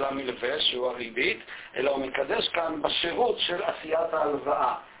בערך של המלווה, שהוא הריבית, אלא הוא מקדש כאן בשירות של עשיית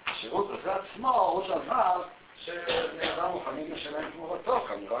ההלוואה. השירות הזה עצמו הוא דבר שבני אדם מוכנים לשלם תמורתו,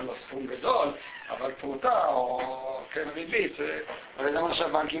 כמובן לא סכום גדול, אבל פרוטה או כן ריבית, הרי זה מה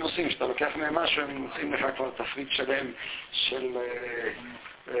שהבנקים עושים, שאתה לוקח מהם משהו, הם מוצאים לך כבר תפריט שלם של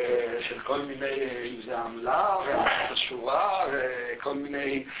כל מיני, אם זה עמלה ועמלת השורה וכל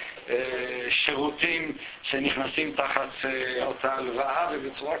מיני שירותים שנכנסים תחת אותה הלוואה,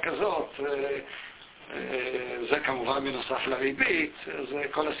 ובצורה כזאת זה כמובן בנוסף לריבית, אז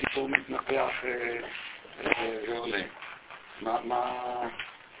כל הסיפור מתנפח ועולה. מה?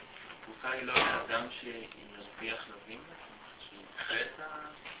 פרוטה היא לא אדם שירוויח לזים?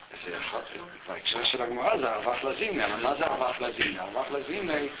 בהקשר של הגמרא זה הרווח לזימנה, אבל מה זה הרווח לזימנה? הרווח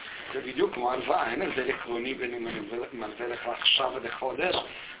לזימנה זה בדיוק כמו הלוואה, אין הבדל עקרוני בין אם אני מלווה לך עכשיו לחודש,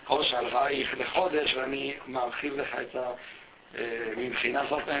 או שההלוואה היא לחודש ואני מרחיב לך את מבחינה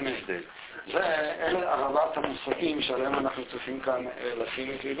זאת אין הבדל. אלה ארבעת המושגים שעליהם אנחנו צריכים כאן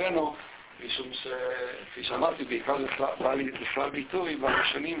לשים את ליבנו, משום שכפי שאמרתי, בעיקר זה בא לכלל ביטוי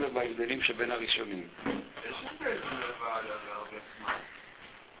בראשונים ובהבדלים שבין הראשונים. יש הבדל במלוואה להרבה זמן.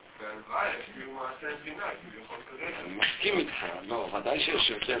 בהלוואה יש כאילו מעשה בינה, כאילו יכול כרגע. אני מסכים איתך, לא, ודאי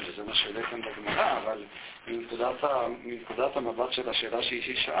שיש הבדל, וזה מה שעולה כאן בגמרא, אבל מנקודת המבט של השאלה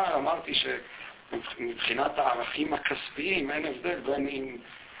שהיא שאלה, אמרתי שמבחינת הערכים הכספיים אין הבדל בין אם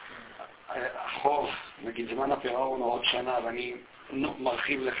החוב, נגיד זמן הפירעון עוד שנה, ואני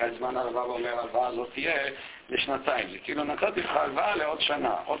מרחיב לך את זמן ההלוואה ואומר, ההלוואה הזאת תהיה לשנתיים. זה כאילו נתתי לך הלוואה לעוד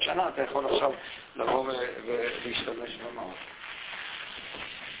שנה. עוד שנה אתה יכול עכשיו לבוא ולהשתמש במעות.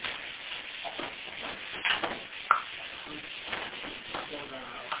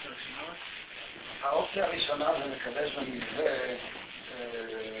 האופציה הראשונה זה לקדש במלווה,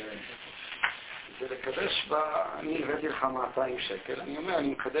 זה לקדש אני הבאתי לך 200 שקל, אני אומר, אני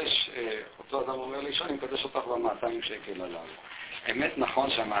מקדש, אותו אדם אומר לי שאני מקדש אותך ב-200 שקל עליו. אמת נכון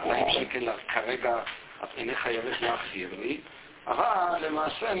שה-200 שקל כרגע את אינך חייבת להחזיר לי, אבל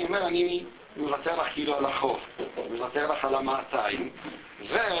למעשה אני אומר, אני מוותר לך כאילו על החוב, מוותר לך על ה-200,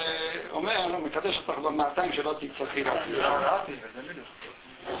 ואומר, מקדש אותך ב-200 שלא תצטרכי להחזיר.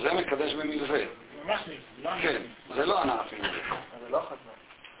 זה מקדש במלווה. כן, זה לא הנאת מלווה. זה לא חזר.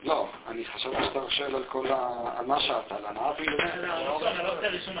 לא, אני חשבתי שאתה שואל על מה שאתה, על הנאת מלווה.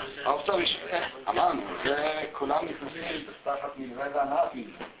 האופציה הראשונה, אמרנו, זה כולם נכנסים תחת מלווה והנאת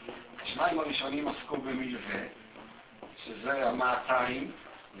מלווה. השניים הראשונים עסקו במלווה, שזה ה-200,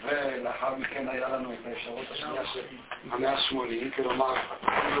 ולאחר מכן היה לנו את האפשרות השנייה של 180, כלומר,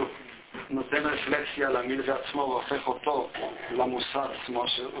 נותן רפלקסיה למלווה עצמו והופך אותו למושג עצמו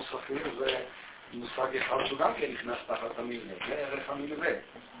שהוא שכיר, מושג אחד שהוא גם כן נכנס תחת המלווה, זה ערך המלווה.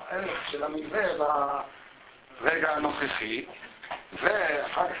 הערך של המלווה ברגע הנוכחי,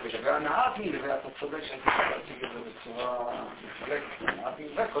 ואחר כך לגבי הנאת מלווה, אתה צודק שאני צריך להציג את זה בצורה מחלקת. הנאת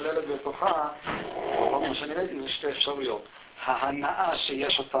מלווה כוללת בתוכה, מה שאני ראיתי, זה שתי אפשרויות. ההנאה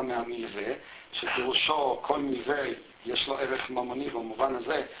שיש אותה מהמלווה, שפירושו כל מלווה יש לו ערך ממוני במובן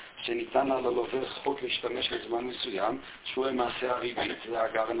הזה שניתן על הלווה זכות להשתמש לזמן מסוים, שהוא למעשה הריבית, זה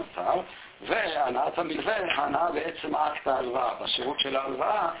אגר נתר, והנאת המלווה, ההנאה בעצם אקט ההלוואה, בשירות של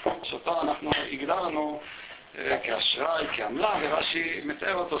ההלוואה, שאותו אנחנו הגדרנו כאשראי, כעמלה, ורש"י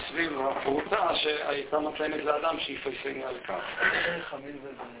מתאר אותו סביב הפרוטה שהייתה נותנת לאדם שיפייסני על כך. ערך המלווה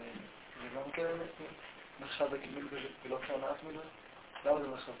זה גם כן נחשב כמלווה ולא כהנאת מלווה? למה זה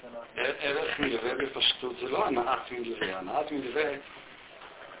נחשב כהנאת מלווה? ערך מלווה בפשטות זה לא הנאת מלווה. הנאת מלווה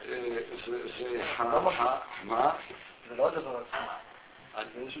זה מה? זה לא הדבר עצמו.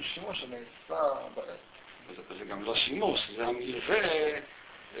 זה איזשהו שימוש שנעשה בעצם. זה גם לא שימוש, זה המלווה,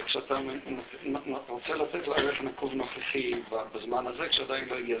 כשאתה רוצה לתת לו ערך נקוב נוכחי בזמן הזה, כשעדיין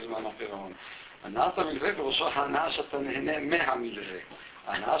לא הגיע זמן הפירעון. הנאת המלווה בראשו ההנאה שאתה נהנה מהמלווה.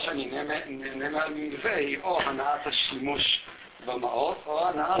 ההנאה שאני נהנה מהמלווה היא או הנאת השימוש במעות, או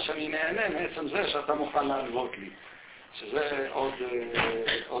הנאה שאני נהנה מעצם זה שאתה מוכן להלוות לי. שזה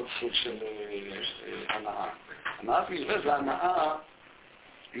עוד סוג של הנאה. הנאת מלווה זה הנאה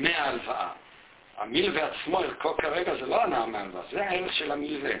מההלוואה. המלווה עצמו, ערכו כרגע זה לא הנאה מההלוואה, זה הערך של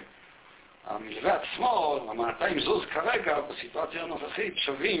המלווה. המלווה עצמו, ה-200 זוז כרגע, בסיטואציה הנוכחית,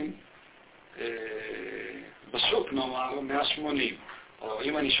 שווים בשוק נאמר 180. או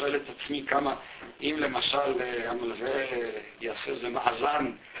אם אני שואל את עצמי כמה, אם למשל המלווה יעשה איזה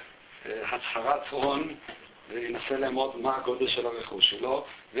מאזן הצהרת הון וינסה לאמוד מה הגודל של הרכוש שלו,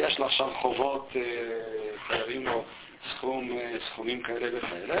 ויש לו עכשיו חובות, חייבים לו סכומים כאלה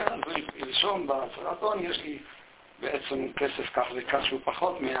וכאלה, אז הוא ירשום בהצהרת הון, יש לי בעצם כסף כך וכך שהוא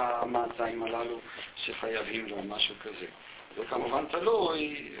פחות מה-200 הללו שחייבים לו, משהו כזה. זה כמובן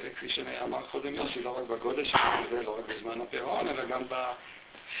תלוי, כפי שאמר קודם יוסי, לא רק בגודל של המלווה, לא רק בזמן הפירעון, אלא גם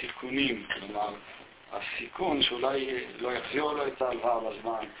בסיכונים. כלומר, הסיכון שאולי לא יחזירו לו את ההלוואה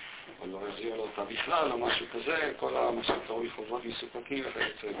בזמן, או לא יחזירו לו אותה בכלל, או משהו כזה, כל מה שקרוי חובות מסופקים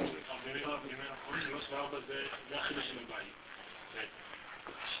וכיוצא בזה. זה החידוש של הבית.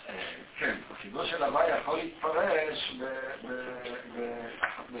 כן, החידוש של הבית יכול להתפרש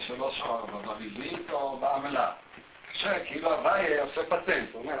בשלוש או ארבע, בריבית או בעמלה. כאילו הוואי עושה פטנט,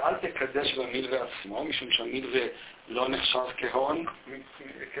 הוא אומר, אל תקדש במלווה עצמו, משום שהמלווה לא נחשב כהון,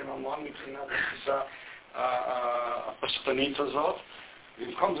 כממון מבחינת התפיסה הפשטנית הזאת,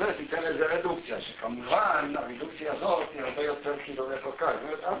 במקום זה תיתן לזה רדוקציה, שכמובן הרדוקציה הזאת היא הרבה יותר כאילו רחוקה.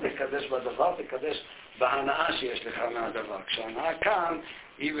 זאת אומרת, אל תקדש בדבר, תקדש בהנאה שיש לך מהדבר. כשההנאה כאן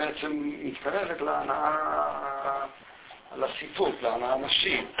היא בעצם מתקרבת להנאה, לסיפוק, להנאה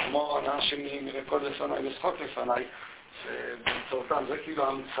נשית, כמו הנאה שמרקוד לפניי, לשחוק לפניי, שבאמצעותם זה כאילו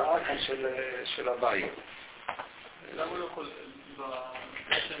ההמצאה כאן של הבית. למה הוא לא יכול,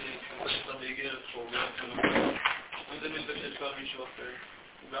 בקטע שאני חושב שאתה באגרת פה, אם זה מלווה שיש כבר מישהו אחר,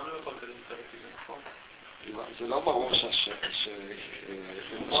 הוא גם לא יכול כדי לתת את זה, נכון? זה לא ברור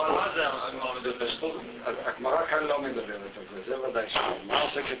הגמרא כאן לא מדברת על זה, זה ודאי שלא. מה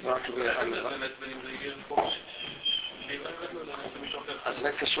עוסקת רק אז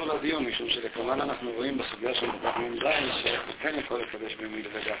זה קשור לדיון, משום שלכמובן אנחנו רואים בסוגיה של במלוואה שכן יכול לקדש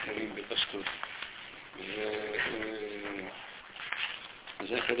במלווה לאחרים בפשטות.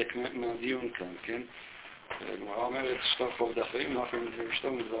 וזה חלק מהדיון כאן, כן? הגמרא אומרת, שטוב חוב דאחרים, לא יכולים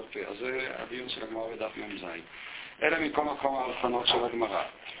לשתום מדבר פה. אז זה הדיון של הגמרא בדף מ"ז. אלה מכל מקום ההבחנות של הגמרא.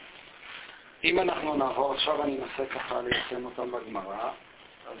 אם אנחנו נעבור, עכשיו אני אנסה ככה ליישם אותם בגמרא,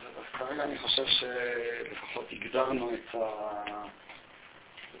 אז כרגע אני חושב שלפחות הגדרנו את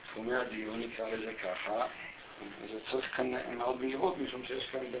תחומי הדיון, נקרא לזה ככה. זה צריך כאן מאוד בהירות, משום שיש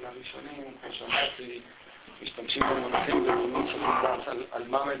כאן בין הראשונים, כמו שאמרתי, משתמשים במונחים ובמונחים של לדעת על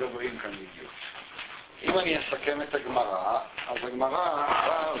מה מדברים כאן בדיוק. אם אני אסכם את הגמרא, אז הגמרא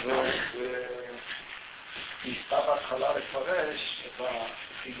ניסתה בהתחלה לפרש את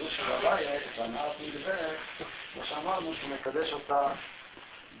החידוש של הבעיה, את הנאת מלווה, כמו שאמרנו, שמקדש אותה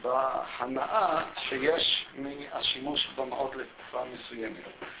בהנאה שיש מהשימוש במעות לתקופה מסוימת.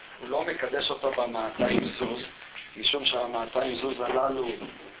 הוא לא מקדש אותה ב200 זוז, משום שה200 זוז הללו,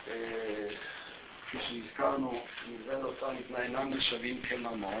 כפי שהזכרנו, מלווה לאותה ניתנה אינם נחשבים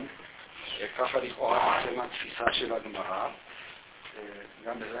כממון, ככה לכאורה זה מהתפיסה של הגמרא,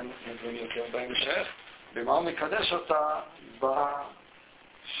 גם בזה נדון יותר בהמשך, במה הוא מקדש אותה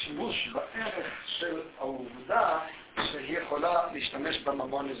בשימוש בערך של העובדה שהיא יכולה להשתמש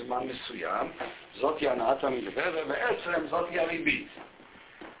בממון לזמן מסוים, זאת היא הנאת המלווה, ובעצם זאת היא הריבית.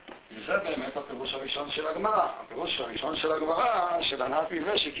 וזה באמת הפירוש הראשון של הגמרא. הפירוש הראשון של הגמרא, של הנאת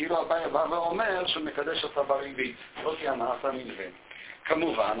מלווה, שכאילו הבא בא ואומר שהוא מקדש אותה בריבית. זאת היא הנאת המלווה.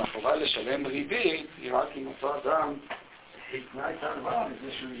 כמובן, החובה לשלם ריבית היא רק אם אותו אדם התנה את ההלוואה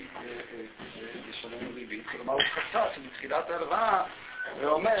מזה שהוא ישלם ריבית. כלומר, הוא קצץ בתחילת ההלוואה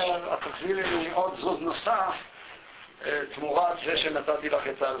ואומר, את תחזירי לי עוד זוז נוסף תמורת זה שנתתי לך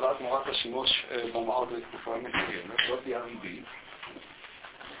את ההלוואה, תמורת השימוש במעות לתקופה מסוימת. זאת היא הריבית.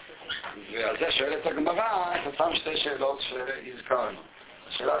 ועל זה שואלת הגמרא את אותם שתי שאלות שהזכרנו.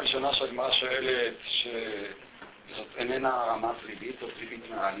 השאלה הראשונה שהגמרא שואלת זאת איננה רמת ריבית, זאת ריבית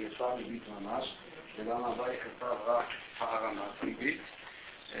מעל, יצאה ריבית ממש, וגם הבאי כתב רק רמת ריבית.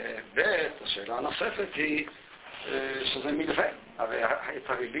 השאלה הנוספת היא שזה מלווה. הרי את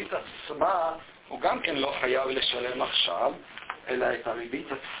הריבית עצמה הוא גם כן לא חייב לשלם עכשיו, אלא את הריבית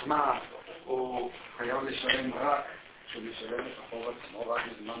עצמה הוא חייב לשלם רק כשהוא משלם את החוב עצמו רק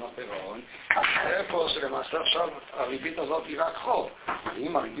בזמן הפירעון. איפה שלמעשה עכשיו הריבית הזאת היא רק חוב.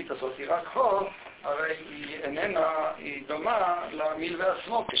 אם הריבית הזאת היא רק חוב, הרי היא דומה למלווה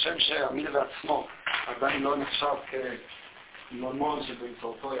עצמו, כשם שהמלווה עצמו עדיין לא נחשב כממון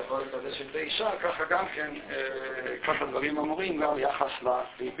שבאמצעותו יכול לקדש את האישה, ככה גם כן, ככה דברים אמורים גם יחס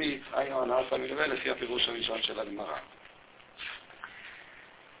לריבית, היינו הנאת המלווה לפי הפירוש הראשון של הגמרא.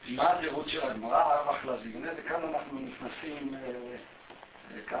 מה התירוץ של הגמרא? ארבח לזימנה, וכאן אנחנו נכנסים,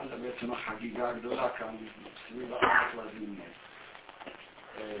 כאן זה בעצם החגיגה הגדולה, כאן סביב ארבח לזימנה.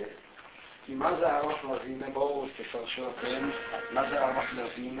 כי מה זה ערף לזימני? בואו תפרשו אתם, מה זה ערף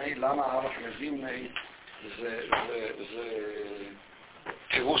לזימני? למה ערף לזימני זה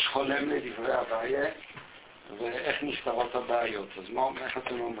פירוש חולם לדברי הבעיה, ואיך נפתרות הבעיות. אז איך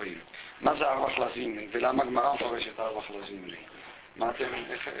אתם אומרים? מה זה ערף לזימני? ולמה הגמרא מפרשת ערף לזימני?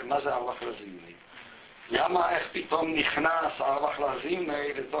 מה זה ערף לזימני? למה, איך פתאום נכנס ערף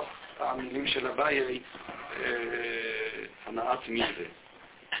לזימני לתוך המילים של הבעיה, הנאת מלווה?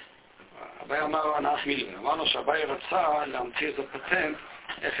 הבעיה אמר הנאת מלווה. אמרנו שהבעיה רצה להמציא את הפטנט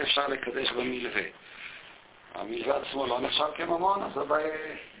איך אפשר לקדש במלווה. המלווה עצמו לא נחשב כממון, אז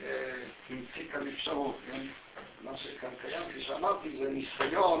הבעיה המציא כאן אפשרות. מה שכאן קיים, כפי שאמרתי, זה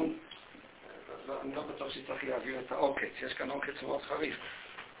ניסיון, אני לא בטוח שצריך להעביר את העוקץ, יש כאן עוקץ מאוד חריף.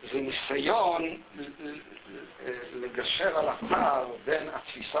 זה ניסיון לגשר על הפער בין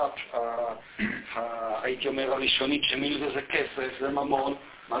התפיסה, הייתי אומר, הראשונית, שמלווה זה כסף, זה ממון,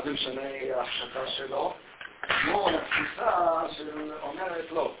 מה זה משנה ההפשטה שלו, כמו התפיסה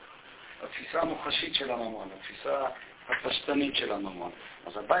שאומרת לא. התפיסה המוחשית של הממון, התפיסה הפשטנית של הממון.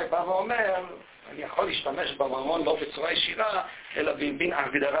 אז הבאי בא ואומר, אני יכול להשתמש בממון לא בצורה ישירה, אלא בין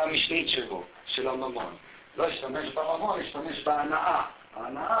ההגדרה המשנית שלו, של הממון. לא להשתמש בממון, להשתמש בהנאה.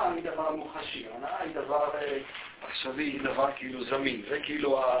 ההנאה היא דבר מוחשי, ההנאה היא דבר עכשווי, היא דבר כאילו זמין. זה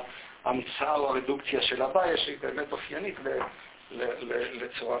כאילו ההמצאה או הרדוקציה של הבאי, שהיא באמת אופיינית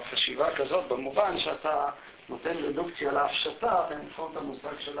לצורת חשיבה כזאת, במובן שאתה נותן רדוקציה להפשטה באמצעות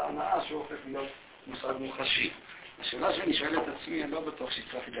המושג של ההנאה, שהוא הופך להיות מושג מוחשי. השאלה שאני שואל את עצמי, אני לא בטוח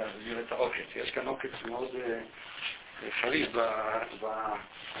שצריך להעביר את העוקץ. יש כאן עוקץ מאוד חריף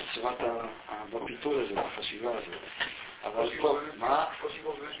בפיתול הזה, בחשיבה הזאת. אבל טוב, מה?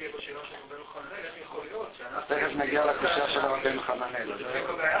 תכף נגיע לקושיה של הרבנו חננאל. זה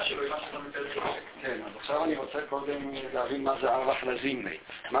הבעיה שלו, מה שאתה מתאר לך. כן, אז עכשיו אני רוצה קודם להבין מה זה ערף לזימני.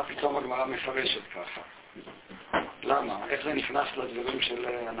 מה פתאום הגמרא מפרשת ככה? למה? איך זה נכנס לדברים של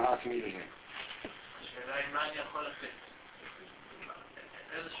הנאת מלווה? השאלה היא מה אני יכול לתת.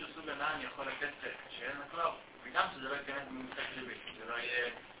 איזשהו סוג הנאה אני יכול לתת שאין כבר, וגם שזה לא ייכנס במושג ריבית. זה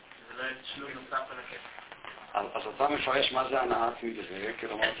לא יהיה תשלום נוסף על הכסף. אז אתה מפרש מה זה הנאת מלווה,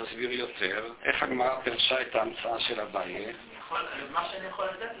 כלומר תסביר יותר, איך הגמרא פרשה את ההמצאה של הבעיה? מה שאני יכול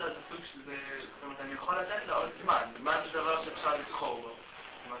לתת לה זה סוג שזה, זאת אומרת, אני יכול לתת לה עוד זמן. זמן זה דבר שאפשר לבחור בו. זאת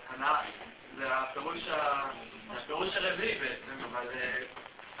אומרת, הנאה זה הפירוש הרביעי בעצם,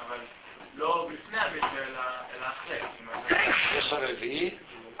 אבל לא לפני המלווה, אלא אחרי. יש הרביעי?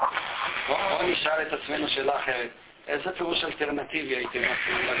 בואו נשאל את עצמנו שאלה אחרת. איזה פירוש אלטרנטיבי הייתם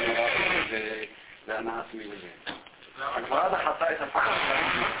עושים לגמרא והנאת מלווה? הגמרא דחתה את הפעם,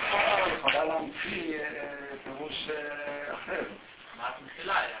 והיא יכולה להמציא פירוש אחר. הנאת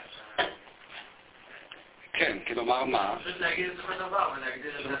מחילה היה אפשר. כן, כלומר מה? פשוט להגיד את אותו דבר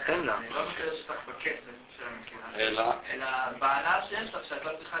ולהגדיר את זה. אני לא מקדש אותך בכסף של המחילה. אלא בהנאה שיש לך שאת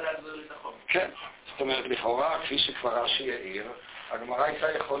לא צריכה להחזיר לי את החוב. כן, זאת אומרת, לכאורה, כפי שכבר רש"י העיר, הגמרא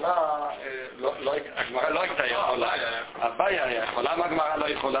הייתה יכולה, הגמרא לא הייתה יכולה, הבעיה היה יכולה, למה הגמרא לא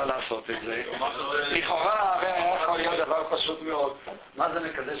יכולה לעשות את זה? לכאורה, הרי היה יכול להיות דבר פשוט מאוד. מה זה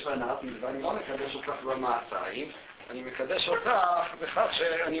מקדש בהנאת מלווה? אני לא מקדש אותך במעתיים, אני מקדש אותך בכך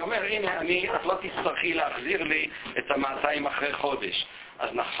שאני אומר, הנה, את לא תצטרכי להחזיר לי את המעתיים אחרי חודש. אז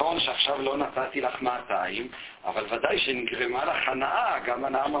נכון שעכשיו לא נתתי לך 200, אבל ודאי שנגרמה לך הנאה, גם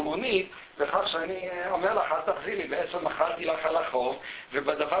הנאה ממונית, בכך שאני אומר לך, אל תחזיר לי, בעצם מחלתי לך על החוב,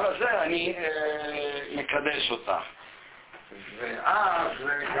 ובדבר הזה אני מקדש אותך. ואז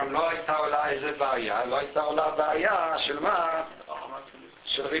גם לא הייתה עולה איזה בעיה, לא הייתה עולה בעיה של מה?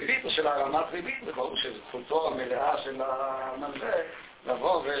 של ריבית או של הרמת ריבית. זה ברור שזכותו המלאה של המלווה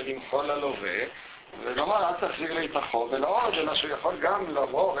לבוא ולמחול ללווה, ולומר, אל תחזיר לי את החוב, אלא עוד, אלא שהוא יכול גם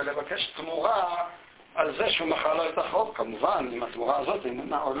לבוא ולבקש תמורה על זה שהוא מחל לו את החוב. כמובן, אם התמורה הזאת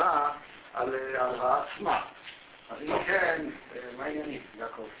איננה עולה על ההלוואה עצמה. אז אם כן, מה העניינים,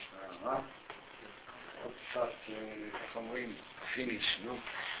 יעקב? עוד קצת, איך אומרים, פיניש, נו?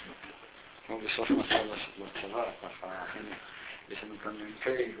 כמו בסוף מצב בצבא, ככה, הנה, יש לנו כאן מ"פ,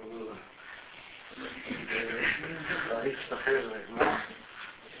 להריץ את החבר'ה, מה?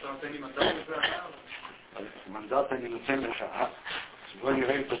 מנדט אני נותן לך, בוא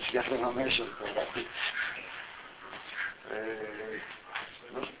נראה אם תצליח לממש אותו.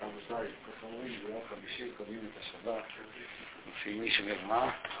 רבותיי, כך אומרים, ביום חמישי קובעים את השבת, לפי מי שאומר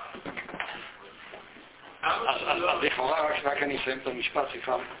מה? אז לכאורה, רק אני אסיים את המשפט,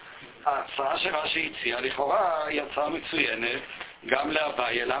 סליחה. ההצעה שרש"י הציע, לכאורה היא הצעה מצוינת, גם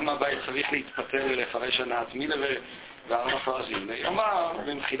להבעיה, למה הבעיה צריך להתפטר ולפרש הנאת מלווה וערף לזימני? אמר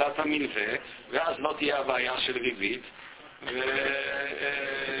במחילת המלווה, ואז לא תהיה הבעיה של ריבית,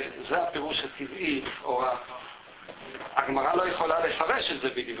 וזה הפירוש הטבעי, או הגמרא לא יכולה לפרש את זה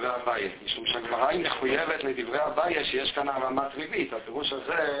בדברי אביי, משום שהגמרא היא מחויבת לדברי אביי שיש כאן הרמת ריבית. הפירוש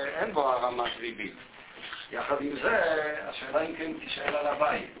הזה אין בו הרמת ריבית. יחד עם זה, השאלה אם כן תשאל על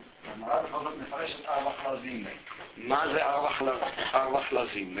אביי. הגמרא בכל זאת מפרשת ארווח לזימני. מה זה ארווח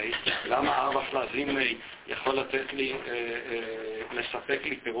לזימני? למה ארווח לזימני יכול לתת לי, לספק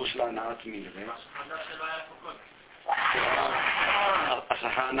לי פירוש להנאת מלווה? אז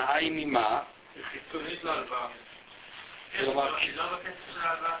ההנאה היא ממה? חיצונית להלוואה. כלומר,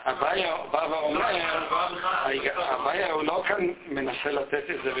 הבעיה בא ואומר, הבעיה הוא לא כאן מנסה לתת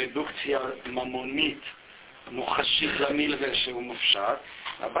איזו רדוקציה ממונית מוחשית למלווה שהוא מופשט.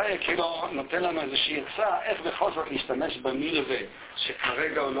 הבעיה כאילו נותן לנו איזושהי עצה איך בכל זאת להשתמש במלווה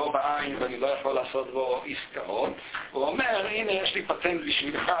שכרגע הוא לא בעין ואני לא יכול לעשות בו עסקאות. הוא אומר, הנה יש לי פטנט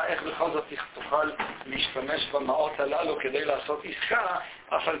בשבילך איך בכל זאת תוכל להשתמש במעות הללו כדי לעשות עסקה,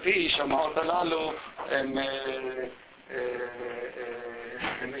 אף על פי שהמעות הללו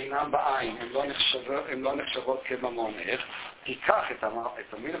הם אינם בעין, הם לא נחשבות כממון. איך? תיקח את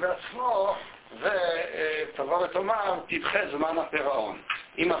המלווה עצמו ותבוא ותאמר, תדחה זמן הפירעון.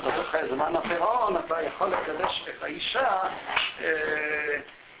 אם אתה דוחה זמן הפירעון, אתה יכול לקדש את האישה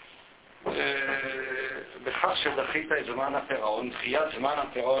בכך שדחית את זמן הפירעון. דחיית זמן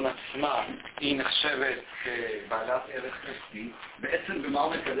הפירעון עצמה היא נחשבת כבעלת ערך כספי. בעצם במה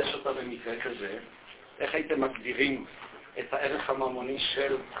הוא מקדש אותה במקרה כזה? איך הייתם מגדירים את הערך הממוני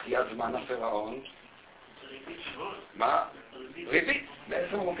של דחיית זמן הפירעון? מה? ריבית.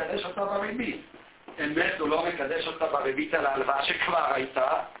 בעצם הוא מקדש אותה בריבית. אמת, הוא לא מקדש אותה בריבית על ההלוואה שכבר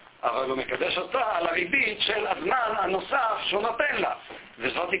הייתה, אבל הוא מקדש אותה על הריבית של הזמן הנוסף שהוא נותן לה.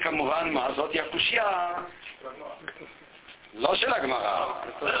 וזאת היא כמובן מה? זאת היא הקושיה לא של הגמרא.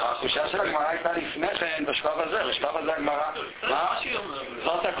 הקושיה של הגמרא הייתה לפני כן בשלב הזה. בשלב הזה הגמרא, מה?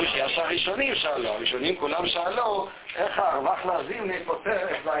 זאת הקושיה שהראשונים שאלו. הראשונים כולם שאלו איך הרווח לזימני פותר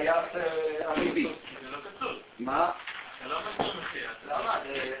את בעיית הריבית. זה לא כתוב. מה? זה לא כתוב מחיר.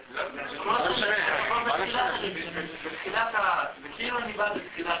 למה? וכאילו אני בא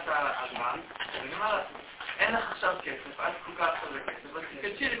בתחילת הזמן, ואני אומר לה, אין לך עכשיו כסף, את זקוקה עכשיו לכסף, אז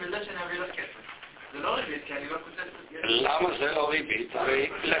תקדשי לי בזה שאני אביא לך כסף. זה לא ריבית, כי אני לא כותבת את זה. למה זה לא ריבית? הרי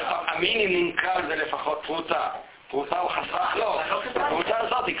המינימום כאן זה לפחות פרוטה. פרוטה הוא חסך לו. הפרוטה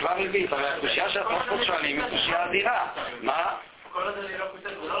הזאת היא כבר ריבית. הרי הקושיה שהתוספות שואלים היא קושיה אדירה. מה? כל עוד אני לא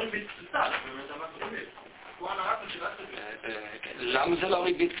כותבת, זה לא ריבית קצוצה, זה באמת אמרת ריבית. למה זה לא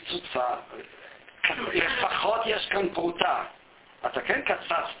ריבית קצוצה? לפחות יש כאן פרוטה. אתה כן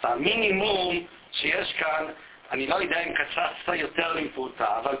קצצת. מינימום שיש כאן, אני לא יודע אם קצצת יותר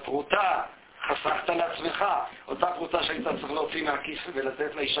מפרוטה, אבל פרוטה חסכת לעצמך. אותה פרוטה שהיית צריך להוציא מהכיס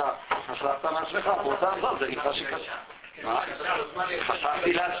ולתת לאישה, חסכת מעצמך. הפרוטה הזאת זה נקרא שקצת. מה?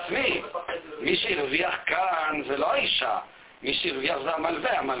 חסכתי לעצמי. מי שהרוויח כאן זה לא האישה. מי שהרוויח זה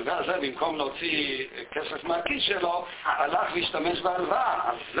המלווה. המלווה הזה במקום להוציא כסף מהכיס שלו, הלך להשתמש בהלוואה.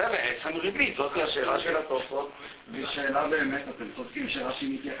 אז זה בעצם ריבית. זאת היא השאלה של התוספות. ושאלה באמת, אתם צודקים, שאלה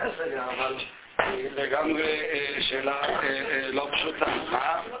שהיא מתייחס אליה, אבל לגמרי שאלה לא פשוטה.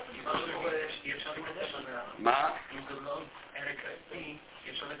 מה? מה?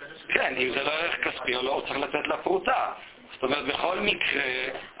 כן, אם זה לא ערך כספי או לא, הוא צריך לתת לה פרוטה. זאת אומרת, בכל מקרה,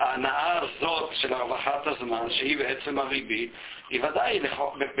 ההנאה הזאת של הרווחת הזמן, שהיא בעצם הריבית, היא ודאי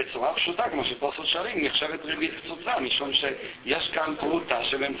בצורה פשוטה, כמו שתוספות שואלים, נחשבת ריבית קצוצה, משום שיש כאן פרוטה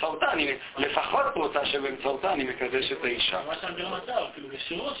שבאמצעותה, לפחות פרוטה שבאמצעותה אני מקדש את האישה. מה שאתה מצב, כאילו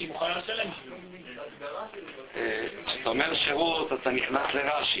בשירות שהיא מוכנה לשלם. כשאתה אומר שירות, אתה נכנס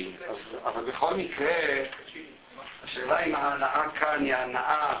לרש"י, אבל בכל מקרה, השאלה אם ההנאה כאן היא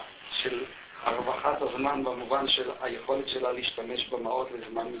ההנאה של הרווחת הזמן במובן של היכולת שלה להשתמש במעות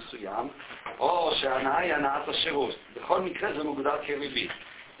לזמן מסוים, או שההנאה היא הנאת השירות. בכל מקרה זה מוגדר כריבית,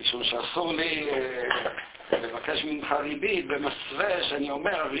 משום שאסור לי לבקש ממך ריבית במסווה שאני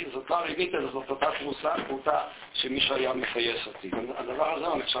אומר, זאת לא ריבית, אלא זאת אותה פרוטה שמישהו היה מפייס אותי. הדבר הזה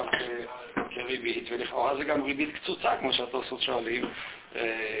הוא נחשב כריבית, ולכאורה זה גם ריבית קצוצה, כמו שהתוספות שואלים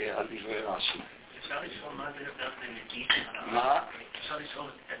על דברי רש"י. אפשר לשאול מה זה יותר בריבית? מה? אפשר לשאול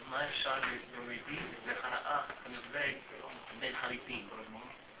מה אפשר בריבית והנאה בין הריבית?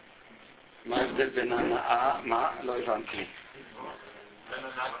 מה ההבדל בין הנאה? מה? לא הבנתי. בין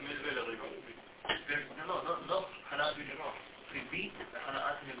הנאת מלווה לריבית. לא, הנאת מלווה. ריבית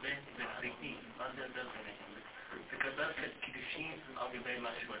והנאת מלווה והריבית. מה זה ההבדל ביניהם? תקבל קידושים על גבי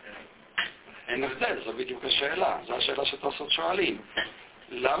משהו אחר. אין הבדל, זו בדיוק השאלה. זו השאלה שתוספות שואלים.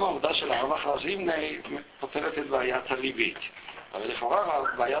 למה העובדה של הרווח לזימני פותרת את בעיית הריבית? אבל לכאורה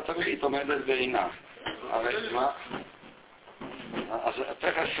בעיית הריבית עומדת בעינה. הרי מה? אז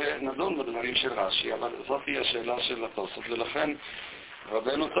תכף נדון בדברים של רש"י, אבל זאת היא השאלה של התוספות, ולכן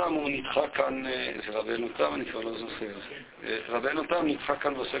רבנו תם הוא נדחה כאן, זה רבנו תם, אני כבר לא זוכר, רבנו תם נדחה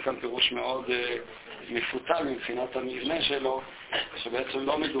כאן ועושה כאן פירוש מאוד מפותל מבחינת המבנה שלו, שבעצם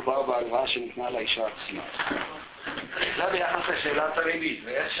לא מדובר בהלוואה שניתנה לאישה עצמה. זה ביחס לשאלת הריבית,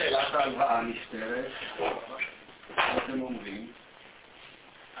 ואיך שאלת ההלוואה נפתרת? מה אתם אומרים?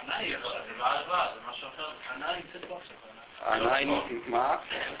 הנאה זה לא ההלוואה, זה משהו אחר. הנאה נמצאת פה עכשיו. הנאה, מה?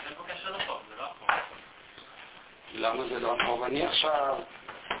 זה פה קשר לחוב, זה לא החוב. למה זה לא החוב? אני עכשיו,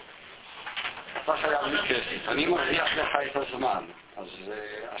 אתה חייב לי כסף, אני מרוויח לך את הזמן. אז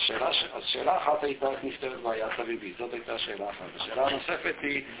השאלה אחת הייתה איך נפתרת בעיית הריבית, זאת הייתה השאלה אחת. השאלה הנוספת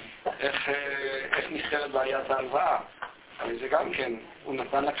היא איך נפתרת בעיית ההלוואה. אבל זה גם כן, הוא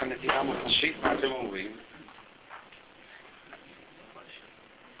נתן לכם נתינה מוחשית, מה אתם אומרים?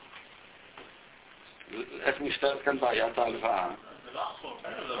 איך נפתרת כאן בעיית ההלוואה? זה לא החוב,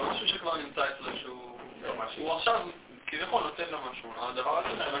 זה לא משהו שכבר נמצא אצלו שהוא עכשיו כביכול נותן לו משהו, הדבר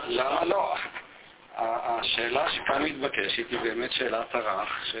הזה... למה לא? השאלה שכאן מתבקשת היא באמת שאלת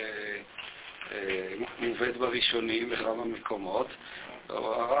ערך שמובאת בראשונים בכמה מקומות.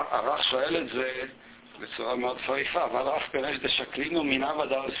 ערך שואל את זה בצורה מאוד חריפה, אבל ערך פרש דשקלינו מינה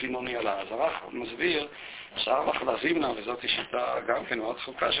ודר ספינוני עלה. אז ערך מסביר שערך לזימנה, וזאת שיטה גם כן מאוד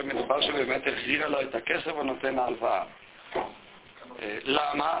דחוקה, שמדובר שבאמת החזירה לו את הכסף ונותן ההלוואה.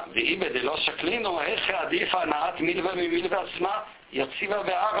 למה? ואיבא דלא שקלינו, איך עדיף הנאת מלווה ממלווה עצמה, יציבה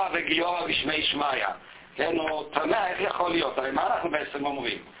בערה וגיורא בשמי שמיא. כן, הוא תמה, איך יכול להיות? הרי מה אנחנו בעצם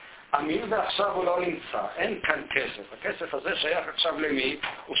אומרים? המלווה עכשיו הוא לא נמצא, אין כאן כסף. הכסף הזה שייך עכשיו למי?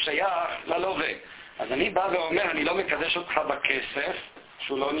 הוא שייך ללווה. אז אני בא ואומר, אני לא מקדש אותך בכסף,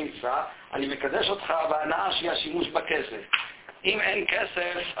 שהוא לא נמצא, אני מקדש אותך בהנאה שהיא השימוש בכסף. אם אין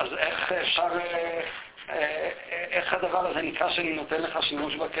כסף, אז איך אפשר... איך הדבר הזה נקרא שאני נותן לך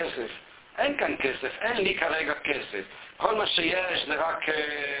שימוש בכסף? אין כאן כסף, אין לי כרגע כסף. כל מה שיש זה רק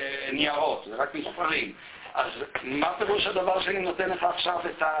ניירות, זה רק מספרים. אז מה פירוש הדבר שאני נותן לך עכשיו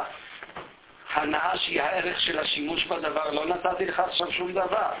את ההנאה שהיא הערך של השימוש בדבר? לא נתתי לך עכשיו שום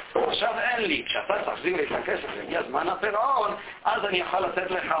דבר. עכשיו אין לי. כשאתה תחזיר לי את הכסף והגיע זמן הפירעון, אז אני יכול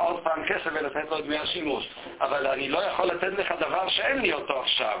לתת לך עוד פעם כסף ולתת לו דמי השימוש. אבל אני לא יכול לתת לך דבר שאין לי אותו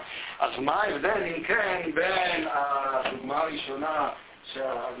עכשיו. אז מה ההבדל אם כן בין הדוגמה הראשונה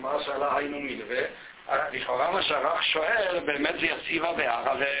שהגמרא שאלה היינו מלווה, לכאורה מה שהרח שואל באמת זה יציבה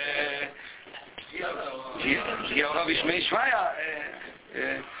בערה גיורא בשמי שמיא.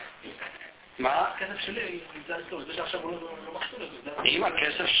 מה? הכסף שלי נמצא אצלו, זה שעכשיו הוא לא מחשוב לזה. אם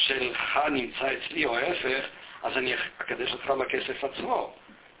הכסף שלך נמצא אצלי או ההפך, אז אני אקדש אותך בכסף עצמו.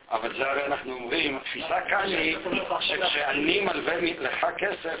 אבל זה הרי אנחנו אומרים, התפיסה כאן היא שכשאני מלווה לך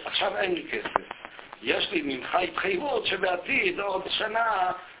כסף, עכשיו אין לי כסף. יש לי ממך התחייבות שבעתיד, עוד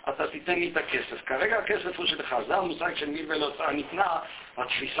שנה, אתה תיתן לי את הכסף. כרגע הכסף הוא שלך. זה המושג של מלווה להוצאה ניתנה,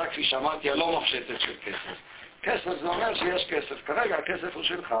 התפיסה, כפי שאמרתי, הלא מופשטת של כסף. כסף זה אומר שיש כסף. כרגע הכסף הוא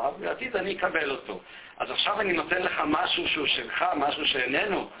שלך, בעתיד אני אקבל אותו. אז עכשיו אני נותן לך משהו שהוא שלך, משהו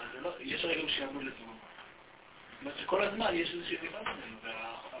שאיננו. יש רגעים שיענו לזה. זאת אומרת שכל הזמן יש איזושהי דיבה בינינו,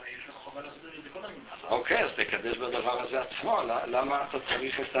 ויש לך חובה לעשות את זה כל הזמן. אוקיי, אז תקדש בדבר הזה עצמו. למה אתה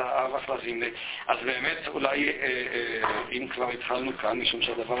צריך את האבח לזים? אז באמת, אולי, אם כבר התחלנו כאן, משום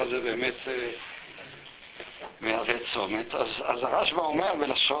שהדבר הזה באמת מהווה צומת, אז הרשב"א אומר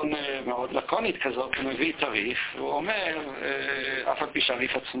בלשון מאוד לקונית כזאת, הוא מביא תריף, הוא אומר, אף על פי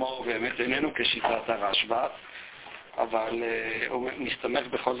שהריף עצמו באמת איננו כשיטת הרשב"א, אבל הוא מסתמך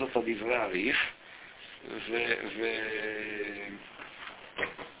בכל זאת על דברי הריף,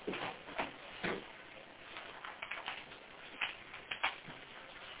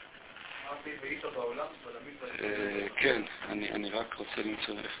 כן, אני רק רוצה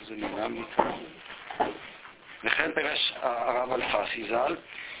למצוא איך זה נעלם לי כאן. וכן פירש הרב אלפסי ז"ל,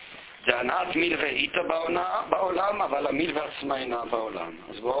 הנאת מלווה איתה בעולם, אבל המלווה עצמה אינה בעולם.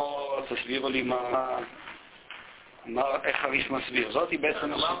 אז בואו תסבירו לי איך הריף מסביר. זאת היא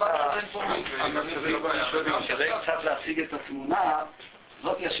בעצם השיטה, כדי קצת להציג את התמונה,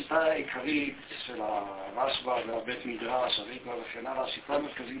 זאת היא השיטה העיקרית של הרשב"א והבית מדרש, הריקה וכן הלאה, השיטה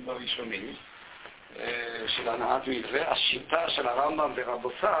המרכזית בראשונים של הנאת מלווה. השיטה של הרמב"ם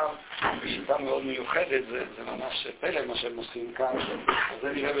ורבותיו היא שיטה מאוד מיוחדת, זה ממש פלא מה שהם עושים כאן,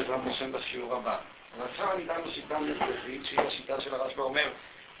 זה נראה בעזרת השם בשיעור הבא. אבל עכשיו אני אתן בשיטה המרכזית שהיא השיטה של הרשב"א אומר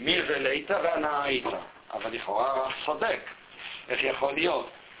מלווה לאיתה והנאה איתה, אבל לכאורה הרב צודק. איך יכול להיות?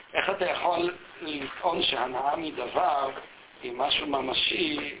 איך אתה יכול לטעון שהנאה מדבר היא משהו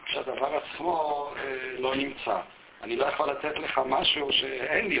ממשי כשהדבר עצמו לא נמצא? אני לא יכול לתת לך משהו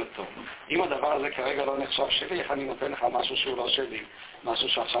שאין לי אותו. אם הדבר הזה כרגע לא נחשב שלי, איך אני נותן לך משהו שהוא לא שלי, משהו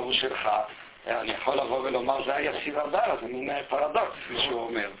שעכשיו הוא שלך, אני יכול לבוא ולומר, זה היציב הדר, זה מין פרדוקס, כפי שהוא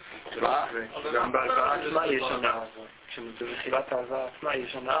אומר. גם בהלוואה עצמה יש הנאה. כשבתחילת ההלוואה עצמה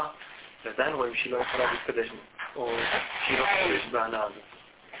יש הנאה, ועדיין רואים שהיא לא יכולה להתקדש, או שהיא לא תקדש בהנאה הזאת.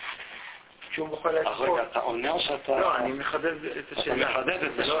 כשהוא מוכן אז רגע, אתה עונה או שאתה... לא, אני מחדד את השאלה. אתה מחדד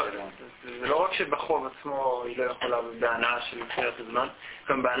את השאלה. זה לא רק שבחוב עצמו היא לא יכולה בהנאה של מתחילת הזמן,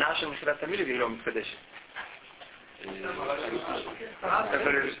 גם בהנאה של מתחילת המילוה היא לא מתקדשת. אבל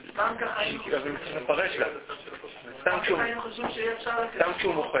נפרש לה. סתם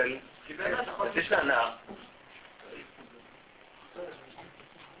כשהוא מוכל, אז יש לה הנאה.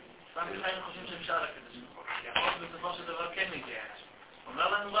 סתם בחיים חושבים שאפשר לקדש. כי החוב בסופו של דבר כן מגיע.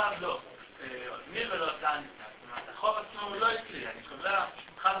 אומר לנו רב, לא. מלווה לא עשה ניתן. זאת אומרת, החוב עצמו הוא לא אצלי. אני קובע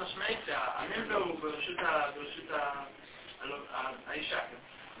חד משמעית שהמלווה הוא ברשות האישה.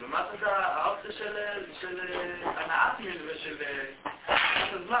 לעומת זאת האופציה של הנאת מלווה של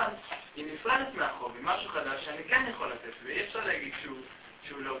הזמן היא נפרדת מהחוב, היא משהו חדש שאני כן יכול לתת, ואי אפשר להגיד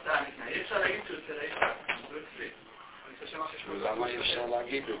שהוא לאותה ניתנה, אי אפשר להגיד שהוא אצל האישה, הוא אצלי. למה אי אפשר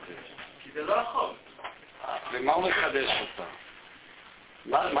להגיד את זה? כי זה לא החוב. ומה הוא מחדש אותה?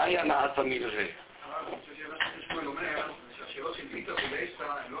 מהי הנאת המלווה? אני חושב שמה שחשבון אומר, שהשאלות של ביטה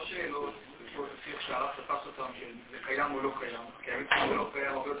ובייסה הן לא שאלות צריך שהרב תפס אותם שזה קיים או לא קיים, כי האמת זה לא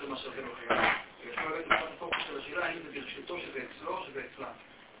קיים, הרבה יותר מאשר זה לא קיים. ויש לו בעצם הפוקוס של השאלה, האם זה ברשותו שזה אצלו או שזה אצלה.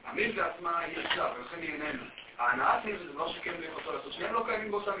 המלווה עצמה היא אצלה, ולכן היא איננו. ההנאת מלווה זה דבר שכן בלי אותו לעשות. שניהם לא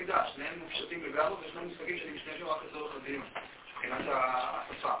קיימים באותה מידה, שניהם מופשטים לגמרי, וישנם מושגים שאני משתמש שם רק לצורך הדיון, מבחינת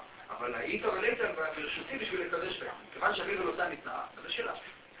השפה. אבל האיתה ולייתה ברשותי בשביל לקדש להם. כיוון שהמלווה לא ניתנה, זה שלה.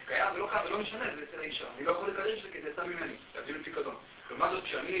 קיים ולא קיים ולא משנה, זה אצל האישה. אני לא יכול לקדש את זה כי זה יצא ממני, להביא לפיקדון. לעומת זאת,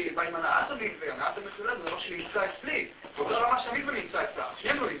 כשאני בא עם הנאת המלווה, הנאת המלווה זה דבר שנמצא אצלי. באותה רמה שהמלווה נמצא אצלה.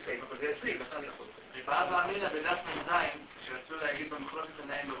 שניהם לא נמצאים, אבל זה אצלי, ואתה אני יכול. ריבאה ואמינה בדף מ"ז, שרצו להגיד במחלוקת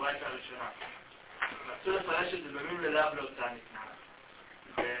הנאים בברייתא הראשונה. רצו לפרש את זה במלווה לאותה ניתנה.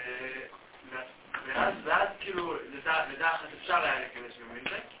 ואז כאילו, לדעת אפשר היה לקדש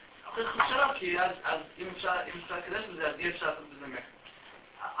במלווה. אחרי חושלה, כי אז אם אפשר לקדש בזה, אז אי אפשר לעשות בזה מכר.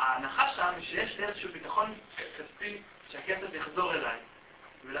 ההנחה שם היא שיש איזשהו ביטחון כספי שהכסף יחזור אליי.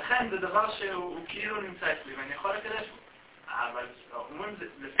 ולכן זה דבר שהוא כאילו נמצא אצלי ואני יכול לקדש בו. אבל אומרים,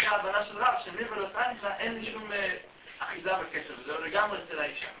 לפי ההבנה של רב, שמלווה לא ניתנה, אין לי שום אחיזה בקשר, וזה לא לגמרי אצל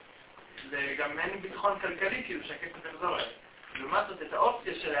האישה. וגם אין לי ביטחון כלכלי כאילו שהכסף יחזור אליי. לעומת זאת, את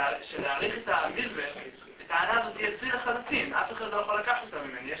האופציה של להעריך את המלווה, את ההנאה הזאת היא אצלי לחלוטין, אף אחד לא יכול לקחת אותה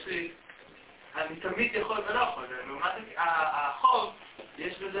ממני. יש לי... אני תמיד יכול ולא יכול, לעומת החוב,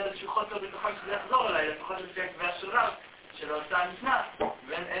 יש בזה איזשהו חוסר ביטחון שזה יחזור אליי, לפחות לפי הקביעה של רב, של ההוצאה ניתנה,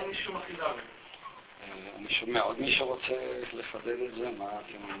 ואין לי שום אחיזה בזה. אני שומע עוד מישהו רוצה לחדד את זה? מה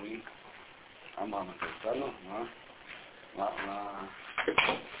אתם אומרים? אמרם, אתה איתנו?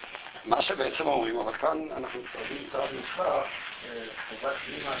 מה שבעצם אומרים, אבל כאן אנחנו מתקרבים צעד נוסף, חזק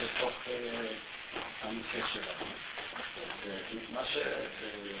פנימה לתוך הנושא שלנו. מה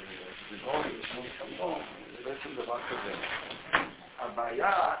שדיברו בשמו מסמרו, זה בעצם דבר כזה.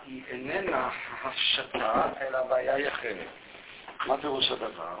 הבעיה היא איננה הפשטה, אלא הבעיה היא אחרת. מה פירוש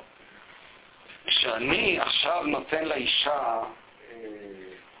הדבר? כשאני עכשיו נותן לאישה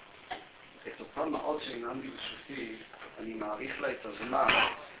את אותה מעות שאינם ברשותי, אני מעריך לה את הזמן,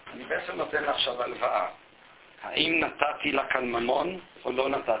 אני בעצם נותן לה עכשיו הלוואה. האם נתתי לה כאן ממון או לא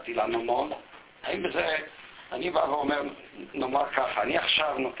נתתי לה ממון? האם בזה... אני בא ואומר, נאמר ככה, אני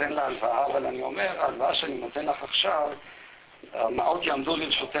עכשיו נותן לה הלוואה, אבל אני אומר, ההלוואה שאני נותן לך עכשיו, המעות יעמדו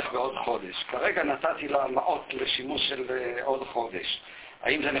לרשותך בעוד חודש. כרגע נתתי לה מעות לשימוש של עוד חודש.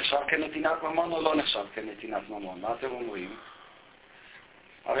 האם זה נחשב כנתינת ממון או לא נחשב כנתינת ממון? מה אתם אומרים?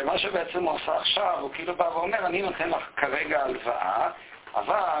 הרי מה שבעצם הוא עשה עכשיו, הוא כאילו בא ואומר, אני נותן לך כרגע הלוואה,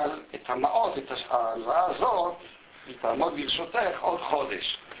 אבל את המעות, את ההלוואה הזאת, היא תעמוד ברשותך עוד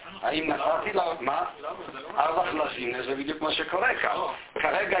חודש. האם נתתי לה, מה? ארבח לזינה, זה בדיוק מה שקורה כאן.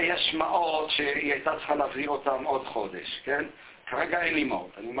 כרגע יש מעות שהיא הייתה צריכה להחזיר אותם עוד חודש, כן? כרגע אין לי מעות.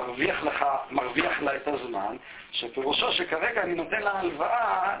 אני מרוויח לה את הזמן, שפירושו שכרגע אני נותן לה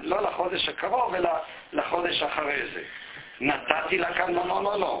הלוואה, לא לחודש הקרוב, אלא לחודש אחרי זה. נתתי לה כאן ממון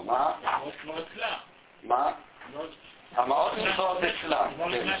או לא? מה? המעות כבר אצלה. מה? המעות נמצאות אצלה.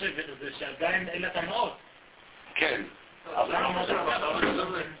 זה שעדיין אין לה את המעות. כן.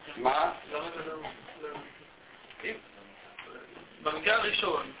 מה? במקרה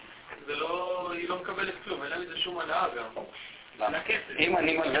הראשון, היא לא מקבלת כלום, אין לה מזה שום הנאה גם. אם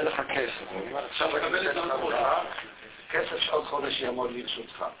אני מלווה לך כסף, עכשיו מקבלת לך הלוואה, כסף שעוד חודש יעמוד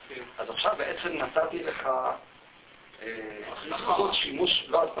לרשותך. אז עכשיו בעצם נתתי לך זכות שימוש,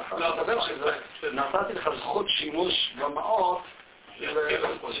 לא הבטחה, נתתי לך זכות שימוש במעות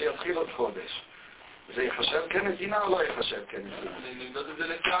שיתחיל עוד חודש. זה יחשב כנתינה או לא יחשב כנתינה? אני נמדוד את זה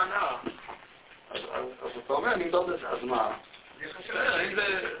לקהנה. אז אתה אומר, נמדוד את זה, אז מה?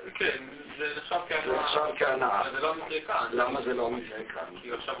 כן, זה נחשב כהנאה. זה נחשב כהנאה. זה לא מקרה כאן. למה זה לא מקרה כאן?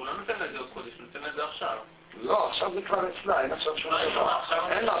 כי עכשיו הוא לא נותן לזה עוד חודש, הוא נותן לזה עכשיו. לא, עכשיו זה כבר אצלה, אין עכשיו שום דבר.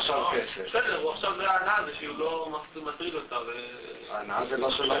 אין לה עכשיו כסף. בסדר, הוא עכשיו זה ההנאה, זה שהוא לא מטריד אותה. ההנאה זה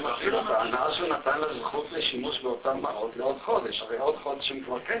לא שלא מטריד אותה, ההנאה שהוא נתן לה זכות לשימוש באותן מעות לעוד חודש. הרי עוד חודש הם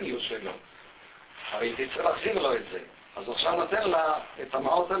כבר כן יהיו שלו. הרי תצטרך להחזיר לו את זה. אז עכשיו נותן לה את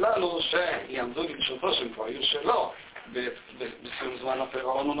המעות הללו שיעמדו לרשותו שהם כבר יהיו שלו. בסיום זמן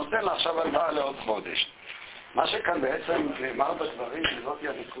הפירעון הוא נותן לה עכשיו הלוואה לעוד חודש. מה שכאן בעצם נאמר בדברים, זאת היא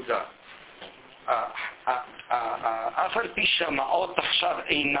הנקודה. אף על פי שהמעות עכשיו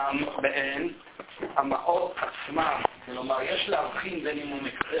אינם בהן, המעות עצמם, כלומר יש להבחין בין אם הוא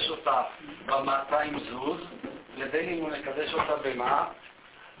מקדש אותה ב-200 זוז, לבין אם הוא מקדש אותה במה?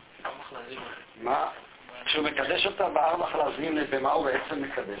 מה? כשהוא מקדש אותה בארבע חלזים, במה הוא בעצם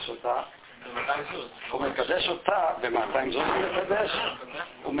מקדש אותה? הוא מקדש אותה ב-200 זוז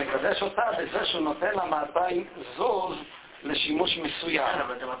הוא מקדש אותה בזה שהוא נותן לה 200 זוז לשימוש מסוים.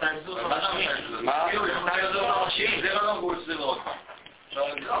 אבל זה 200 זוז לא משמעי. מה? 200 זוז לא משמעי, זה לא נגוץ, זה לא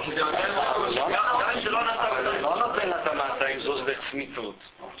לא נותן לה את ה-200 זוז בצמיתות.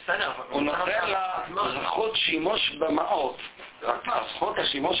 הוא נותן לה זכות שימוש במעות. רק זכות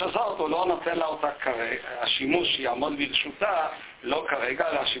השימוש הזאת הוא לא נותן לה אותה כרגע. השימוש יעמוד ברשותה לא כרגע,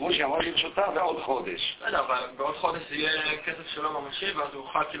 אלא השימוש יעמוד ברשותה בעוד חודש. אבל בעוד חודש זה יהיה כסף שלא ממשי, ואז הוא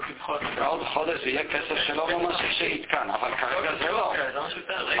יוכל כאילו כבחות. בעוד חודש זה יהיה כסף שלא ממשי שיתקן, אבל כרגע זה לא.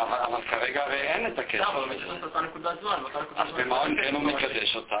 אבל כרגע הרי אין את הכסף. אז במה כן הוא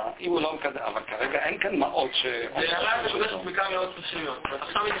מקדש אותה? אם הוא לא מקדש, אבל כרגע אין כאן מעות ש... זה ירד מקודשת מכמה מאוד 30 יום.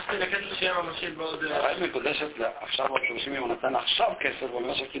 עכשיו מתייחסים לכסף שיהיה ממשי בעוד... ירד מקודשת עכשיו בעוד 30 יום, נתן עכשיו כסף,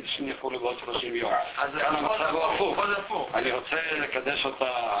 ואומר שקידשים יחולו בעוד 30 יום. כאן המצב הוא הפוך. אני רוצה לקדש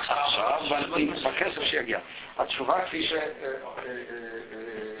אותה עכשיו, בכסף שיגיע. התשובה כפי ש...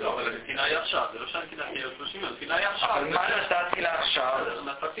 לא, אבל הנתינה היא עכשיו, זה לא שהנתינה תהיה עוד 30 יום, הנתינה היא עכשיו. אבל מה נתתי לה עכשיו?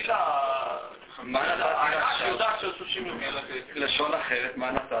 נתתי לה... מה נתתי לה עכשיו? יודעת שעוד 30 יום יהיה לה... לשון אחרת,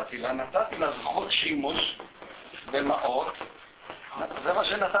 מה נתתי לה? נתתי לה זכות שימוש במעות. זה מה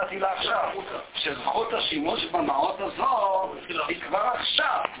שנתתי לה עכשיו, שזכות השימוש במעות הזו היא כבר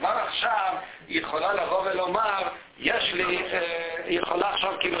עכשיו היא יכולה לבוא ולומר, יש לי, היא יכולה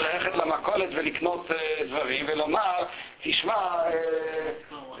עכשיו כאילו ללכת למכולת ולקנות דברים ולומר, תשמע,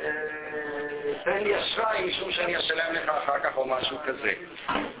 תן לי אשראי משום שאני אשלם לך אחר כך או משהו כזה.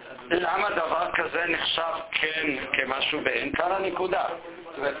 למה דבר כזה נחשב כן כמשהו באין? כאן הנקודה.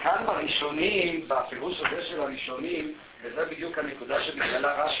 זאת אומרת, כאן בראשונים, בפירוש הזה של הראשונים, וזה בדיוק הנקודה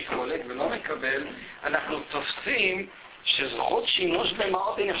שבגללה רש"י חולק ולא מקבל, אנחנו תופסים שזכות שימוש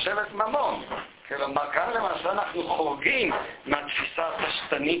במעות היא נחשבת ממון. כלומר, כאן למעשה אנחנו חורגים מהתפיסה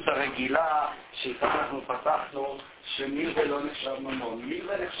הפשטנית הרגילה שאיתה אנחנו פתחנו, שמלווה לא נחשב ממון.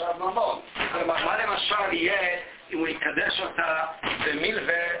 מלווה נחשב ממון. כלומר, מה למשל יהיה אם הוא יקדש אותה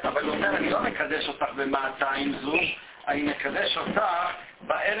במלווה, אבל הוא אומר, אני לא מקדש אותך ב-200 זוז, אני מקדש אותך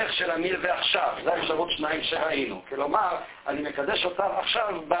בערך של המלווה עכשיו. זה האפשרות שניים שראינו. כלומר, אני מקדש אותך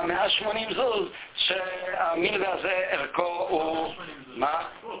עכשיו ב-180 זוז, שהמלווה הזה ערכו הוא... מה?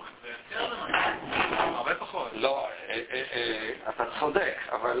 הרבה פחות. לא, אתה צודק,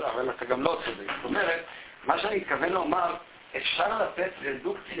 אבל אתה גם לא צודק. זאת אומרת, מה שאני מתכוון לומר, אפשר לתת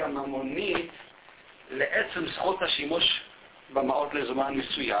רדוקציה ממונית לעצם זכות השימוש במעות לזמן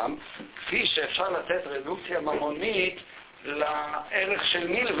מסוים, כפי שאפשר לתת רדוקציה ממונית לערך של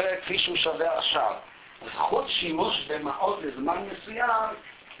מלווה כפי שהוא שווה עכשיו. זכות שימוש במעות לזמן מסוים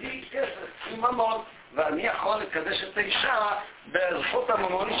היא כסף, היא ממון, ואני יכול לקדש את האישה בזכות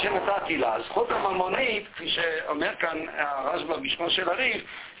הממונית שנתתי לה. הזכות הממונית, כפי שאומר כאן הרשב"א בשמו של הריב,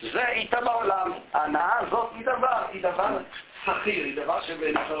 זה איתה בעולם. ההנאה הזאת היא דבר שכיר, היא דבר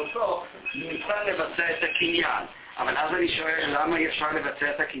שבאמצעותו ניתן לבצע את הקניין. אבל אז אני שואל, למה אי אפשר לבצע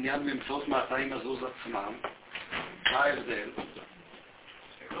את הקניין באמצעות 200 הזוז עצמם? מה ההבדל?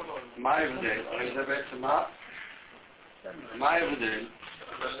 מה ההבדל? הרי זה בעצם מה? מה ההבדל?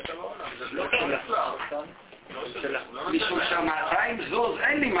 משום שה-200 זוז,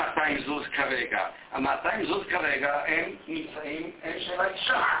 אין לי 200 זוז כרגע. ה-200 זוז כרגע הם נמצאים, הם של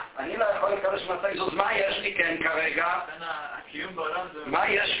האישה. אני לא יכול לקדש 200 זוז. מה יש לי כן כרגע? מה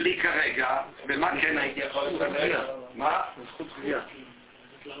יש לי כרגע? במה כן הייתי יכול לקדש? מה? זכות קביעה.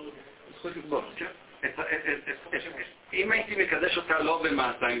 זכות לקבוע. אם הייתי מקדש אותה לא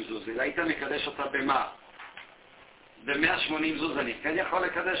ב-200 זוז, אלא היית מקדש אותה במה? ב-180 זוז אני כן יכול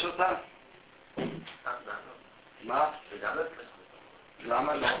לקדש אותה? מה?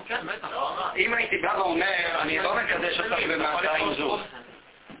 למה לא? אם הייתי בא ואומר, אני לא מקדש אותך ב-200 זוז,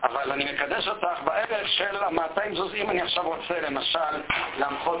 אבל אני מקדש אותך בערך של ה-200 זוז. אם אני עכשיו רוצה למשל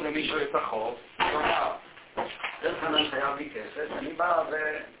להמחות למישהו את החוב, כלומר, אלחנן חייב לי כסף, אני בא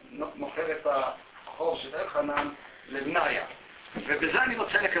ומוכר את החוב של אלחנן לבניה, ובזה אני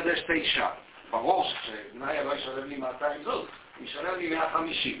רוצה לקדש את האישה. ברור שבניה לא ישלם לי 200 זוז, הוא ישלם לי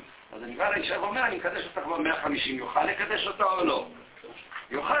 150. אז אני בא לאישה ואומר, אני מקדש אותה כבר 150, יוכל לקדש אותה או לא?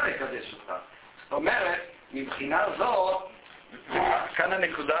 יוכל לקדש אותה. זאת אומרת, מבחינה זו, כאן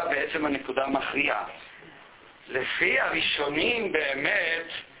הנקודה, בעצם הנקודה מכריעה. לפי הראשונים באמת,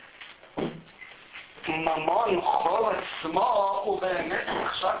 ממון חוב עצמו הוא באמת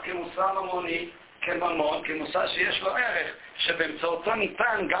נחשב כמושא ממוני, כממון, כמושא שיש לו ערך, שבאמצעותו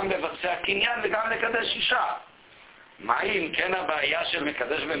ניתן גם לבצע קניין וגם לקדש אישה. מה אם כן הבעיה של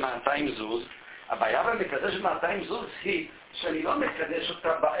מקדש ב-200 זוז? הבעיה במקדש ב-200 זוז היא שאני לא מקדש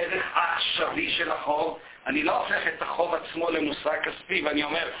אותה בערך העכשווי של החוב, אני לא הופך את החוב עצמו למושא כספי ואני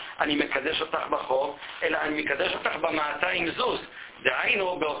אומר, אני מקדש אותך בחוב, אלא אני מקדש אותך ב-200 זוז.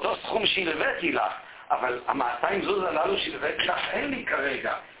 דהיינו, באותו סכום שהלוויתי לך, אבל ה-200 זוז הללו שהלוויתי לך אין לי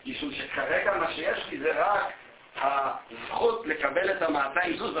כרגע, משום שכרגע מה שיש לי זה רק הזכות לקבל את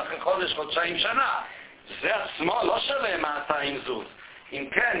ה-200 זוז אחרי חודש, חודשיים, שנה. זה עצמו לא שווה 200 זוז. אם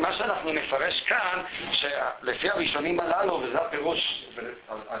כן, מה שאנחנו נפרש כאן, שלפי הראשונים הללו, וזה הפירוש,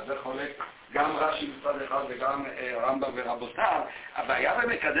 על זה חולק גם רש"י מצד אחד וגם רמב"ם ורבותיו, הבעיה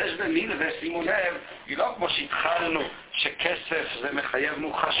במקדש במלווה, שימו לב, היא לא כמו שהתחלנו, שכסף זה מחייב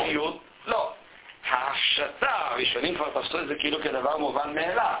מוחשיות, לא. ההפשטה, הראשונים כבר תפסו את זה כאילו כדבר מובן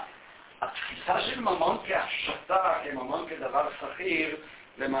מאליו. התפיסה של ממון כהפשטה, כממון כדבר שכיר,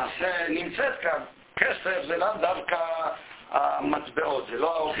 למעשה נמצאת כאן. כסף זה לא דווקא המטבעות, זה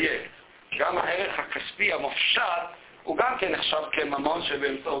לא האובייקט. גם הערך הכספי המופשט הוא גם כן נחשב כממון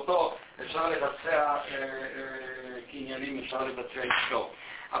שבאמצעותו אפשר לבצע קניינים, אפשר לבצע עסקאות.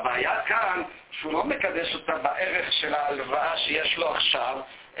 הבעיה כאן שהוא לא מקדש אותה בערך של ההלוואה שיש לו עכשיו,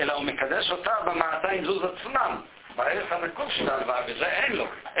 אלא הוא מקדש אותה ב-200 זוז עצמם, בערך הנקוב של ההלוואה, וזה אין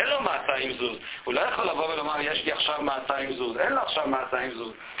לו 200 זוז. הוא לא יכול לבוא ולומר, יש לי עכשיו 200 זוז, אין לו עכשיו 200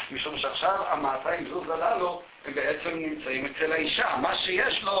 זוז, משום שעכשיו ה-200 זוז הללו הם בעצם נמצאים אצל האישה. מה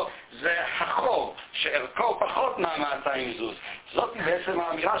שיש לו זה החוב, שערכו פחות מה-200 זוז. זאת בעצם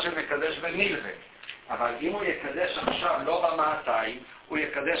האמירה של מקדש במלווה. אבל אם הוא יקדש עכשיו לא ב-200, הוא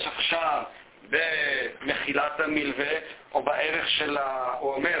יקדש עכשיו במחילת המלווה, או בערך שלה,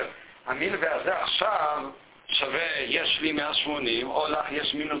 הוא אומר, המלווה הזה עכשיו שווה, יש לי 180, או לך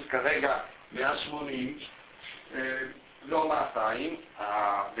יש מינוס כרגע 180, לא 200,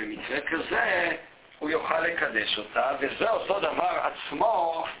 במקרה כזה הוא יוכל לקדש אותה, וזה אותו דבר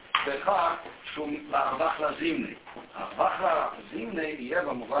עצמו בכך שהוא הרווח לזימני. הרווח לזימני יהיה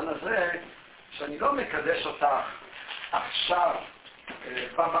במובן הזה שאני לא מקדש אותך עכשיו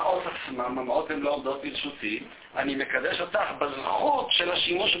במעות עצמם, המעות הן לא עומדות ברשותי, אני מקדש אותך בזכות של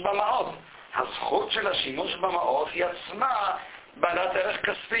השימוש במעות. הזכות של השימוש במעות היא עצמה בעלת ערך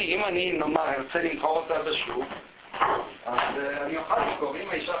כספי. אם אני, נאמר, ארצה למכור אותה בשוק, אז אני אוכל למכור. אם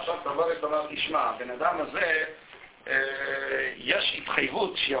האישה עכשיו תבוא ותאמר, תשמע, הבן אדם הזה, יש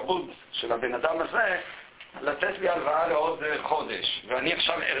התחייבות, שיעבוד של הבן אדם הזה, לתת לי הלוואה לעוד חודש, ואני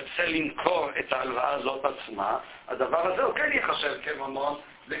עכשיו ארצה למכור את ההלוואה הזאת עצמה, הדבר הזה הוא כן יחשב כממון,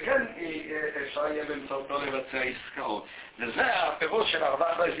 וכן אפשר יהיה באמצעותו לבצע עסקאות. וזה הפירוש של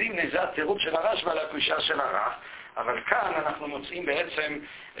הרווח לזימני, זה התירוץ של הרשב"א לקושייה של הר"ח, אבל כאן אנחנו מוצאים בעצם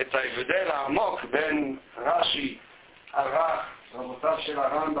את ההבדל העמוק בין רש"י, הר"ח, רבותיו של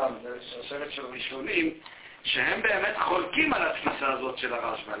הרמב"ם ושרשרת של ראשונים, שהם באמת חולקים על התפיסה הזאת של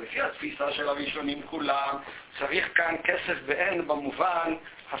הרשב"א. לפי התפיסה של הראשונים כולם, צריך כאן כסף ואין במובן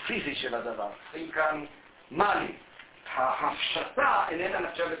הפיזי של הדבר. צריכים כאן מלי. ההפשטה איננה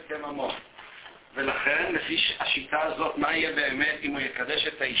נחשבת כממון. ולכן, לפי השיטה הזאת, מה יהיה באמת אם הוא יקדש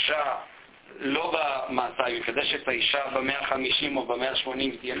את האישה לא ב-200, יקדש את האישה ב-150 או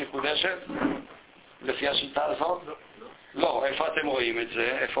ב-180, תהיה מקודשת? לפי השיטה הזאת? לא. איפה אתם רואים את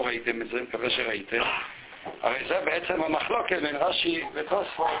זה? איפה ראיתם את זה? מקווה שראיתם. הרי זה בעצם המחלוקת בין רש"י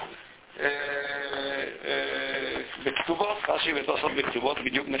ותוספות בכתובות. רש"י ותוספות בכתובות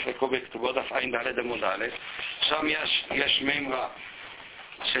בדיוק נחלקו בכתובות ע"ד עמוד א', שם יש מימרה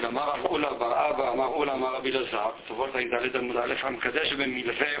של אמר רב אולה בר אבא, אמר אולה אמר רבי אלעזר, כתובות ע"ד עמוד א', המקדש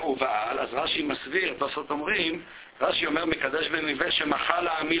במלווה ובעל. אז רש"י מסביר, תוספות אומרים, רש"י אומר מקדש במלווה שמחל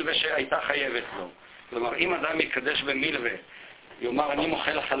לה המלווה שהייתה חייבת לו. כלומר, אם אדם יקדש במלווה, יאמר, אני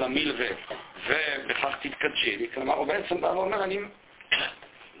מוחה לך על המלווה, ובכך תתקדשי לי. כלומר, הוא בעצם בא ואומר, אני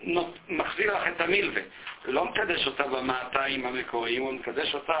מחזיר לך את המלווה. לא מקדש אותה במאתיים המקוריים, הוא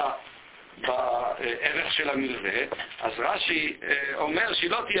מקדש אותה בערך של המלווה. אז רש"י אומר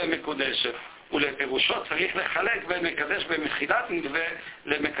שהיא לא תהיה מקודשת, ולפירושו צריך לחלק בין מקדש במחילת מלווה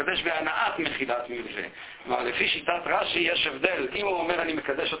למקדש בהנאת מחילת מלווה. כלומר, לפי שיטת רש"י יש הבדל. אם הוא אומר אני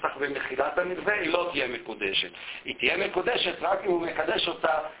מקדש אותך במחילת המלווה, היא לא תהיה מקודשת. היא תהיה מקודשת רק אם הוא מקדש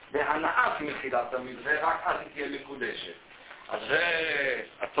אותה בהנאת מחילת המלווה, רק אז היא תהיה מקודשת. אז זה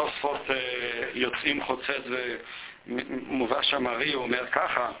התוספות יוצאים חוצץ ומובא שמרי, הוא אומר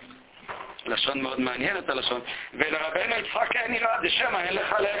ככה, לשון מאוד מעניינת הלשון, ולרבנו יצחק אין נראה דשמא אין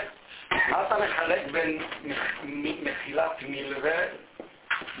לחלק. מה אתה מחלק בין מחילת מלווה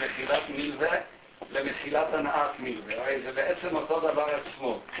למחילת הנאת מלווה? הרי זה בעצם אותו דבר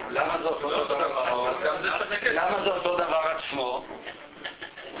עצמו. למה זה אותו דבר עצמו?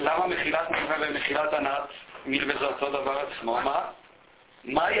 למה מחילת מלווה ומחילת הנאת מלווה זה אותו דבר עצמו?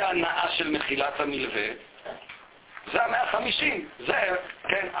 מהי ההנאה של מחילת המלווה? זה 150. זה,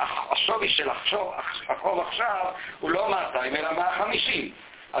 כן, השווי של החוב עכשיו הוא לא 200 אלא 150.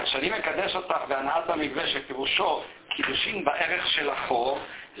 אז כשאני מקדש אותך בהנאת המלווה שפירושו קידושים בערך של החוב,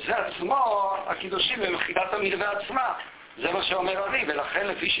 זה עצמו הקידושים במחילת המלווה עצמה. זה מה שאומר ארי, ולכן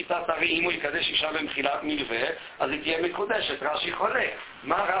לפי שיטת ארי, אם הוא יקדש אישה במחילת מלווה, אז היא תהיה מקודשת. רש"י חולה.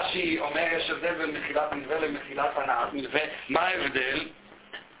 מה רש"י אומר? יש הבדל בין מחילת מלווה למחילת הנאת מלווה. מה ההבדל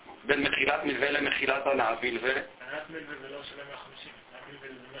בין מחילת מלווה למחילת הנאת מלווה? הנאת מלווה זה לא של 150. הנאת מלווה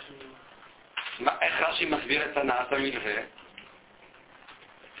זה משהו... איך רש"י מסביר את הנאת המלווה?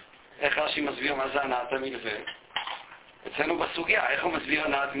 איך רש"י מסביר מה זה הנאת המלווה? אצלנו בסוגיה, איך הוא מסביר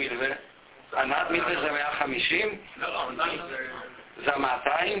הנאת מלווה? הנאת מלווה זה 150? לא, זה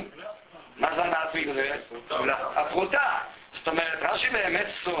 200? מה זה הנאת מלווה? הפרוטה. זאת אומרת, רש"י באמת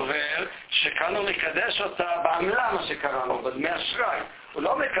סובר שכאן הוא מקדש אותה בעמלה, מה שקראנו, בדמי אשראי. הוא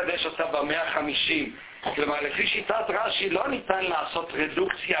לא מקדש אותה ב-150. כלומר, לפי שיטת רש"י לא ניתן לעשות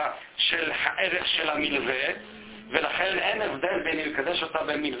רדוקציה של הערך של המלווה, ולכן אין הבדל בין אם יקדש אותה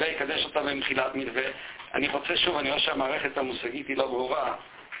במלווה, יקדש אותה במחילת מלווה. אני רוצה שוב, אני רואה שהמערכת המושגית היא לא ברורה.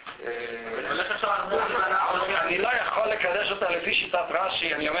 אני לא יכול לקדש אותה לפי שיטת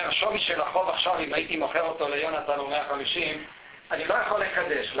רש"י. אני אומר, שווי של החוב עכשיו, אם הייתי מוכר אותו ליונתן הוא 150, אני לא יכול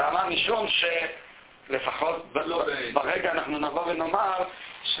לקדש. למה? משום שלפחות ברגע אנחנו נבוא ונאמר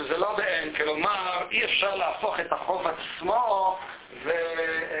שזה לא באין, כלומר אי אפשר להפוך את החוב עצמו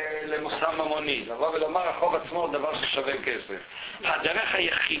ולמושא ממוני. לבוא ולומר החוב עצמו הוא דבר ששווה כסף. הדרך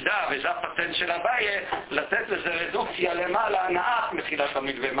היחידה, וזה הפטנט של הבעיה, לתת לזה רדוקציה למעלה, הנאת מחילת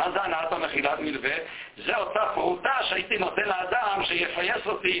המלווה. מה זה הנאת המחילת מלווה? זה אותה פרוטה שהייתי נותן לאדם שיפייס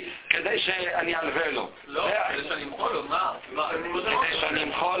אותי כדי שאני אלווה לו. לא, כדי שאני אמחול לו, מה? כדי שאני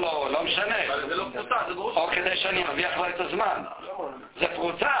אמחול לו, לא משנה. זה לא פרוטה, זה ברור. או כדי שאני ארוויח לו את הזמן. זה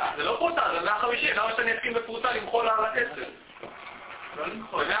פרוטה. זה לא פרוטה, זה 150. למה שאני אסכים בפרוטה למחול על הכסף?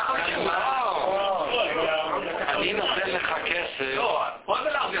 אני נותן לך כסף. לא, פה זה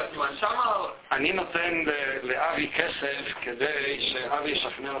להרוויח זמן, שמה... אני נותן לאבי כסף כדי שאבי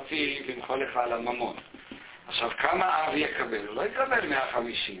ישכנע אותי למחול לך על הממון. עכשיו, כמה אבי יקבל? הוא לא יקבל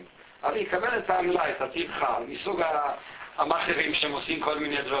 150. אבי יקבל את העמלה, את הטרחה, מסוג המאכרים שהם עושים כל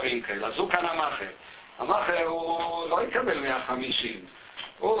מיני דברים כאלה. אז הוא כאן המאכר. המאכר הוא לא יקבל 150.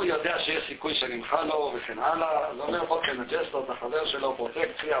 הוא יודע שיש סיכוי שנמחה לו וכן הלאה, אז הוא אומר בוא תנג'ס לו את החבר שלו,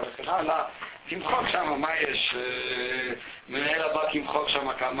 פרוטקציה וכן הלאה, תמחוק שם, מה יש? מנהל הבא תמחוק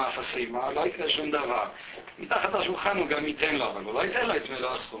שם כמה אפסים, לא יקרה שום דבר. מתחת השולחן הוא גם ייתן לו, אבל הוא לא ייתן לו את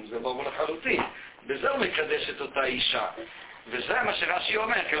מלוא הסכום, זה ברור לחלוטין. בזה הוא מקדש את אותה אישה. וזה מה שרש"י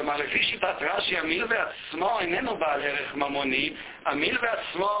אומר, כלומר לפי שיטת רש"י המלווה עצמו איננו בעל ערך ממוני, המלווה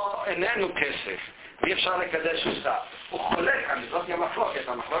עצמו איננו כסף. אי אפשר לקדש אותה. הוא חולק, זאת היא המחלוקת.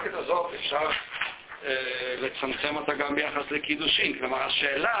 המחלוקת הזאת אפשר לצמצם אותה גם ביחס לקידושין. כלומר,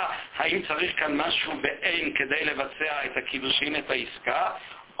 השאלה, האם צריך כאן משהו באין כדי לבצע את הקידושין, את העסקה,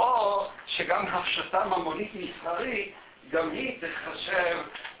 או שגם הפשטה ממונית מסחרית, גם היא תחשב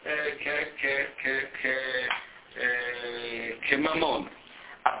כממון.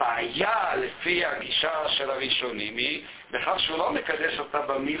 הבעיה לפי הגישה של הראשונים היא בכך שהוא לא מקדש אותה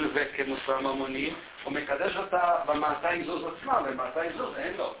במלווה כמושא ממוני, הוא מקדש אותה ב200 זוז עצמה, ו200 זוז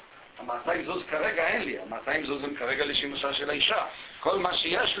אין לו. ה200 זוז כרגע אין לי, ה200 זוז הם כרגע לשימושה של האישה. כל מה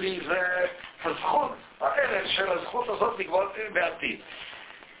שיש לי זה הזכות, הערך של הזכות הזאת לגבות בעתיד.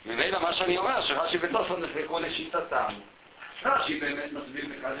 ממילא מה שאני אומר, שרש"י ותוספות נחלקו לשיטתם. רש"י באמת מסביר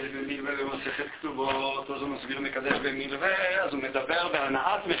מקדש במלווה במסכת כתובות, אז הוא מסביר מקדש במלווה, אז הוא מדבר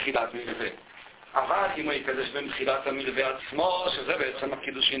בהנאת מחילת מלווה. אבל אם הוא יקדש במחילת המלווה עצמו, שזה בעצם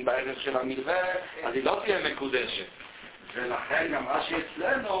הקידושין בערך של המלווה, אז היא לא תהיה מקודשת. ולכן גם רש"י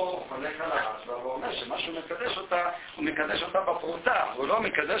אצלנו חולק על הרשב"א ואומר שמה שהוא מקדש אותה, הוא מקדש אותה בפרוטה, הוא לא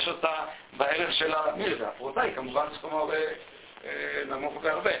מקדש אותה בערך של המלווה. הפרוטה היא כמובן סכום הרבה נמוך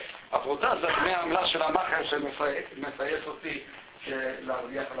והרבה. הפרוטה זה דמי העמלה של המאכער שמפייס אותי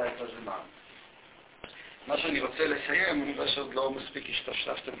להרוויח עליי את הזמן. מה שאני רוצה לסיים, אני רואה שעוד לא מספיק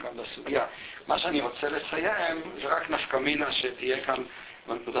השתפשפתם כאן לסוגיה, מה שאני רוצה לסיים זה רק נפקא מינה שתהיה כאן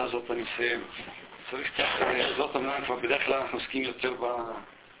בנקודה הזאת אני אסיים. צריך קצת, זאת אמנם כבר בדרך כלל אנחנו עוסקים יותר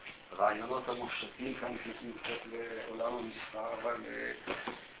ברעיונות המופשטים כאן, נכנסים קצת לעולם המסחר, אבל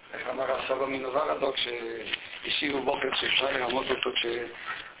איך אמר עכשיו במלווה הדוק שהשאירו בוחר שאפשר לרמות אותו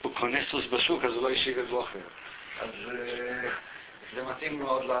כשהוא קונה סוס בשוק, אז הוא לא השאיר את בוחר. אז זה מתאים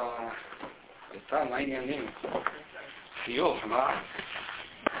מאוד לטעם, מה העניינים? חיוך,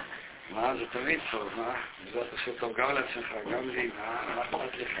 מה זה תמיד טוב, מה? זה אתה עושה טוב גם לעצמך, גם לי, מה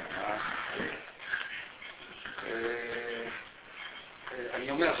אכפת לך?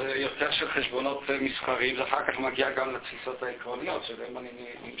 אני אומר, זה יותר של חשבונות מסחריים, זה אחר כך מגיע גם לתפיסות העקרוניות, שבהם אני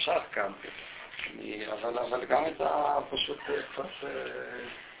נמשך כאן. אבל גם את הפשוט קצת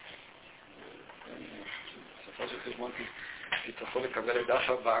סופו של חשבון תצטרכו לקבל את דף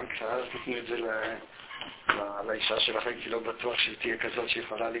הבנק, אז תתנו את זה לאישה שלכם, כי לא בטוח שהיא תהיה כזאת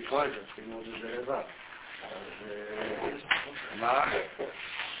שיכולה לקרוא את זה, צריכים לראות את זה לבד. מה?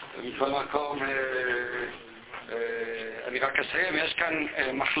 מכל מקום, אני רק אסיים, יש כאן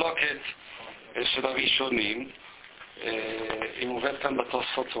מחלוקת של הראשונים, היא מובאת כאן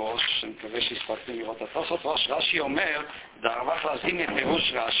בתוספות ראש, שאני מקווה שהספקתם לראות את התוספות ראש. רש"י אומר, דרווח להזין את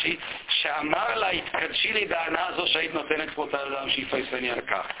פירוש רש"י, שאמר לה, התקדשי לי בהנאה זו שהיית נותנת פרוטה לאדם שיפייסני על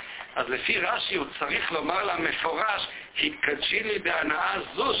כך. אז לפי רש"י הוא צריך לומר לה מפורש, התקדשי לי בהנאה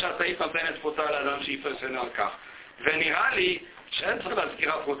זו שאת היית נותנת פרוטה לאדם שיפייסני על כך. ונראה לי שאין צריך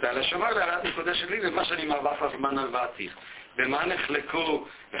להזכיר הפרוטה, אלא שאמר לה, הנאת מקודשת לי, ומה שאני מרווח לזמן הלוואתי. במה נחלקו,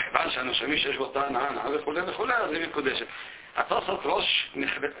 וכיוון שאנו שומעים שיש באותה הנאה וכו' וכו', אז היא מקודשת. התוספות ראש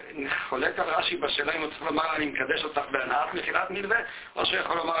חולק על רש"י בשאלה אם הוא צריך לומר אני מקדש אותך בהנאת מחילת מלווה, או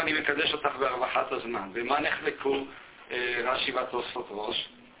שיכול לומר אני מקדש אותך בהרווחת הזמן. במה נחלקו רש"י והתוספות ראש?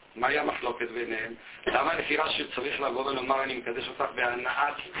 מהי המחלוקת ביניהם? למה לפי רש"י צריך לבוא ולומר אני מקדש אותך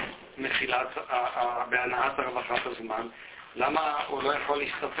בהנאת הרווחת הזמן? למה הוא לא יכול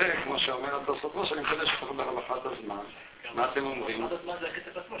להסתפק, כמו שאומר התוספות ראש, אני מקדש אותך בהרווחת הזמן? מה אתם אומרים? הרווחת הזמן זה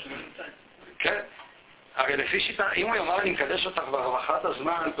הכסף עצמו שלא נמצא. כן. הרי לפי שיטה, אם הוא יאמר אני מקדש אותך בהרווחת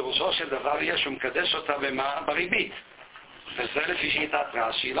הזמן, פירושו של דבר יהיה שהוא מקדש אותה במה? בריבית. וזה לפי שיטת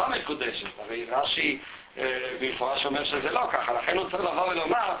רש"י לא מקודשת. הרי רש"י במפורש אומר שזה לא ככה, לכן הוא צריך לבוא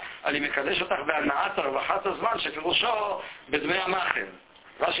ולומר אני מקדש אותך בהנאת הרווחת הזמן, שפירושו בדמי המאכער.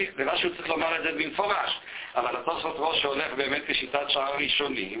 ורש"י הוא צריך לומר את זה במפורש. אבל התוספות ראש שהולך באמת כשיטת שאר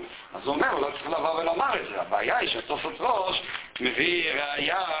הראשונים, אז הוא אומר, הוא לא צריך לבוא ולומר את זה. הבעיה היא שהתוספות ראש מביא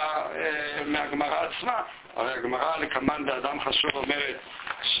ראייה מהגמרא עצמה. הרי הגמרא לקמן באדם חשוב אומרת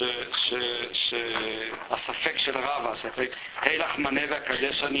שהספק של רבא, הספק, הילך מנה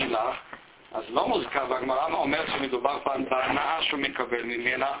והקדש אני לך, אז לא מוזכר, והגמרא אומרת שמדובר פעם בהנאה שהוא מקבל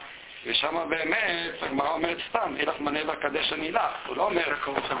ממנה, ושם באמת, הגמרא אומרת סתם, הילך מנה והקדש אני לך. הוא לא אומר... זה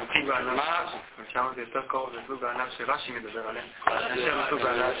קרוב שמתאים בהנאה, ושם זה יותר קרוב לסוג ההנאה שרש"י מדבר עליהם.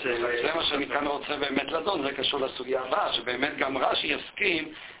 זה מה שאני כאן רוצה באמת לדון, זה קשור לסוגיה הבאה, שבאמת גם רש"י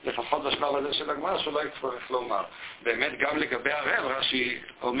יסכים, לפחות בשלב הזה של הגמרא, שהוא לא יצטרך לומר. באמת גם לגבי הרב, רש"י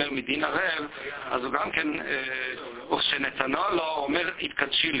אומר מדין הרב, אז הוא גם כן, וכשנתנו לו, אומר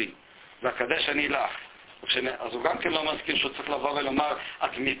התקדשי לי, והקדש אני לך. אז הוא גם כן לא מזכיר שהוא צריך לבוא ולומר את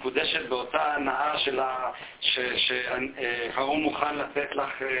מקודשת באותה הנאה שההוא מוכן לתת לך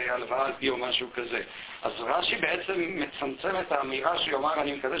הלוואה על פי או משהו כזה. אז רש"י בעצם מצמצם את האמירה שיאמר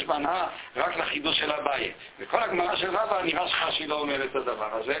אני מקדש בהנאה רק לחידוש של הבית. וכל הגמרא של רבא נראה שרש"י לא אומר את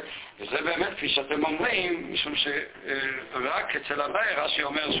הדבר הזה, וזה באמת כפי שאתם אומרים, משום שרק אצל הבית רש"י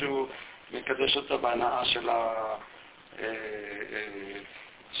אומר שהוא מקדש אותה בהנאה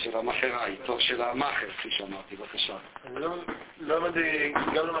של המאכעראי, של המאכער, כפי שאמרתי, בבקשה. אני לא הבנתי,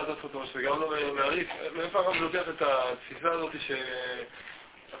 גם לא מעזות אותו, וגם לא מעריף, מאיפה הרב לוקח את התפיסה הזאת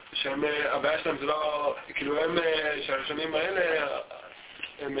שהבעיה שלהם זה לא, כאילו הם, שהראשונים האלה,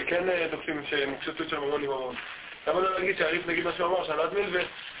 הם כן תופסים שמוקשטות של ממון עם ממון. למה לא להגיד שהעריף נגיד מה שהוא אמר, שהנאת מלווה,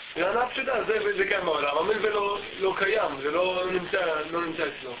 זה הנאה פשוטה, זה קיים בעולם, המלווה לא קיים, זה לא נמצא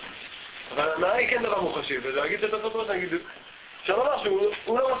אצלו. אבל הנאה היא כן דבר מוחשי, ולהגיד את התוצאות, נגיד, אפשר לומר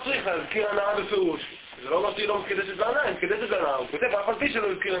שהוא לא מצריך להזכיר הנאה בפירוש. זה לא אומר שהיא לא מקדשת בהנאה, היא מקדשת בהנאה. הוא כותב אף על פי שלא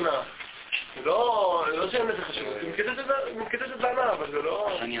יזכיר הנאה. זה לא שאין לזה חשיבות, היא מקדשת בהנאה, אבל זה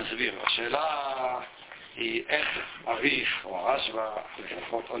לא... אז אני אסביר. השאלה היא איך הריף או הרשב"א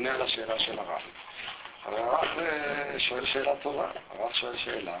לפחות עונה על השאלה של הרב. אבל הרב שואל שאלה טובה. הרב שואל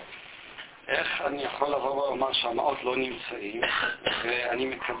שאלה, איך אני יכול לבוא ולומר שהמעות לא נמצאים ואני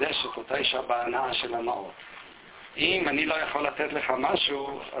מקדש את אותה אישה בהנאה של המעות? אם אני לא יכול לתת לך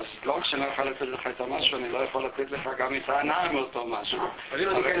משהו, אז לא רק שאני לא יכול לתת לך את המשהו, אני לא יכול לתת לך גם את ההנאה מאותו משהו. אני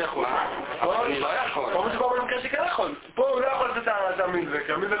כן יכול. אבל אני לא יכול. פה מדובר במקרה שכן יכול. פה הוא לא יכול לתת את המלווה,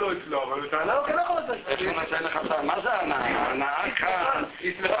 כי המלווה לא אצלו, אבל את ההנאה הוא כן יכול לתת. איך הוא נותן לך את ההנאה? מה זה ההנאה? ההנאה כאן...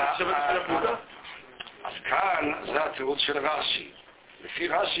 אז כאן זה התירוץ של רש"י. לפי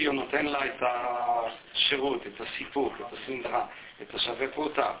רש"י הוא נותן לה את השירות, את הסיפוק, את השמחה, את השווה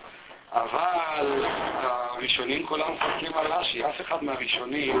פרוטה. אבל הראשונים כולם מפרקים על רש"י. אף אחד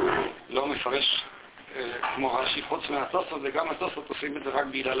מהראשונים לא מפרש כמו רש"י חוץ מהתוספות, וגם התוספות עושים את זה רק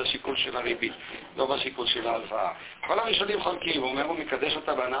בגלל השיקול של הריבית, לא בשיקול של ההלוואה. כל הראשונים חולקים, הוא אומר הוא מקדש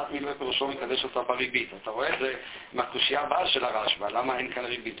אותה בהנאת מלווה, פירושו מקדש אותה בריבית. אתה רואה את זה מהקושייה הבאה של הרשב"א, למה אין כאן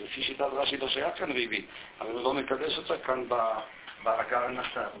ריבית? לפי שיטת רש"י לא שייך כאן ריבית, אבל הוא לא מקדש אותה כאן באגר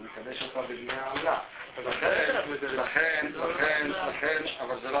הנאת, הוא מקדש אותה בדמי העמלה. לכן,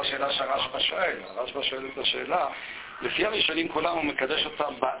 אבל זו לא השאלה שהרשב"א שואל. הרשב"א שואל את השאלה, לפי הראשונים כולם הוא מקדש אותה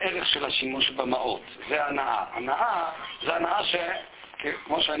בערך של השימוש במעות. זה הנאה. הנאה זה הנאה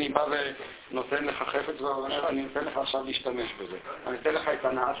כמו שאני בא ונותן לך חפץ ואומר, אני נותן לך עכשיו להשתמש בזה. אני נותן לך את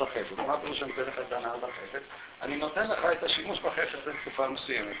הנאת החפץ. מה פירוש שאני נותן לך את הנאת החפץ? אני נותן לך את השימוש בחפץ לתקופה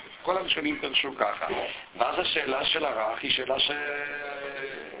מסוימת. כל הראשונים פרשו ככה. ואז השאלה של הרח היא שאלה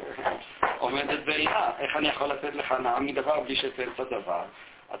שעומדת בעינה. איך אני יכול לתת לך הנאה מדבר בלי שתן את הדבר?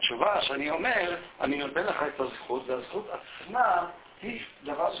 התשובה שאני אומר, אני נותן לך את הזכות, והזכות עצמה היא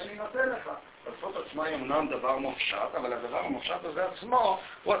דבר שאני נותן לך. הזכות עצמה היא אמנם דבר מופשט, אבל הדבר המופשט הזה עצמו,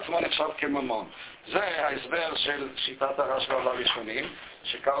 הוא עצמו נחשב כממון. זה ההסבר של שיטת הרשב"א והראשונים,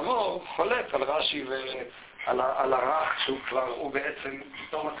 שכאמור חולק על רש"י ועל הרך, שהוא כבר, הוא בעצם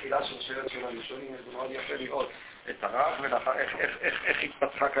פתאום התחילה של שאלת של הראשונים, זה מאוד יפה לראות את הרך, ולאחר איך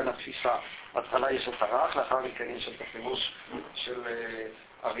התפתחה כאן התפיסה. בהתחלה יש את הרך, לאחר מכן יש את הפירוש של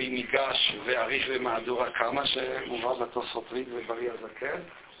ארי מיגש ואריך ומהדורה כמה, שמובא בתוספות ריד ובריא הזקן,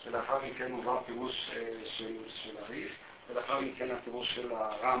 ולאחר מכן מובא פירוש של אריך, ולאחר מכן הפירוש של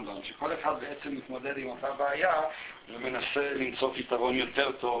הרמב"ם, שכל אחד בעצם מתמודד עם אותה בעיה ומנסה למצוא פתרון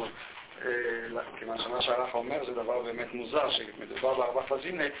יותר טוב, כיוון שמה שהרח אומר זה דבר באמת מוזר, שמדובר בארבע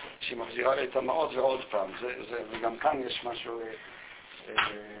חזינה שמחזירה לי את המעות ועוד פעם, וגם כאן יש משהו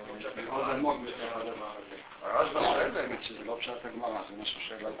מאוד עמוק בתוך הדבר הזה. הרשב"א שואל באמת שזה לא פשט הגמרא, זה משהו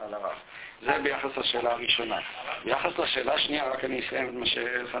שואל על הרח. זה ביחס לשאלה הראשונה. ביחס לשאלה השנייה, רק אני אסיים את מה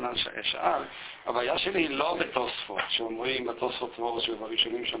שאלחנן שאל, הבעיה שלי היא לא בתוספות, שאומרים בתוספות וורש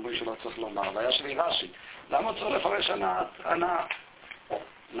ובראשונים שאומרים שלא צריך לומר, הבעיה שלי היא רש"י. למה צריך לפרש הנאה?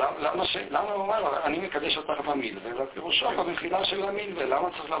 למה הוא אומר, אני מקדש אותך במלווה, ופירושו במחילה של המלווה, למה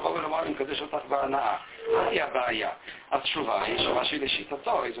צריך לבוא ולומר, אני מקדש אותך בהנאה? מה היא הבעיה? התשובה היא שרש"י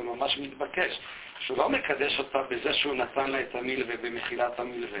לשיטתו, זה ממש מתבקש, שהוא לא מקדש אותה בזה שהוא נתן לה את המלווה במחילת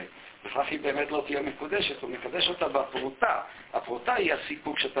המלווה. וכך היא באמת לא תהיה מקודשת, הוא מקדש אותה בפרוטה. הפרוטה היא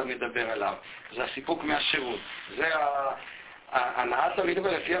הסיפוק שאתה מדבר עליו, זה הסיפוק מהשירות. זה הנאת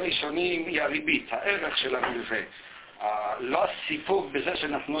המלווה לפי הראשונים היא הריבית, הערך של המלווה. לא הסיפוק בזה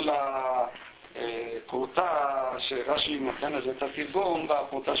שנתנו לה פרוטה, שרש"י נותן לזה את התרגום,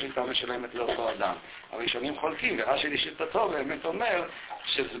 והפרוטה שהייתה משלמת לאותו אדם. הראשונים חולקים, ורש"י לשיטתו באמת אומר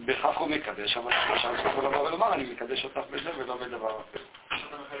שבכך הוא מקדש, אבל עכשיו צריך לבוא ולומר, אני מקדש אותך בזה ולא בדבר אחר.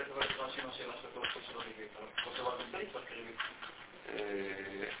 אתה מחלק אבל את רש"י מהשאלה של התוספות של הריבית, אבל כל דבר בנתית בקריבית.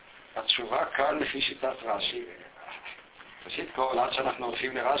 התשובה כאן לפי שיטת רש"י, ראשית כל, עד שאנחנו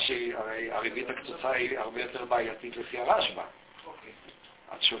הולכים לרש"י, הרי הריבית הקצוצה היא הרבה יותר בעייתית לפי הרשב"א.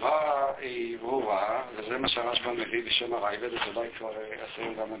 התשובה היא ברורה, וזה מה שהרשב"א מביא בשם הרייבד, אז אולי כבר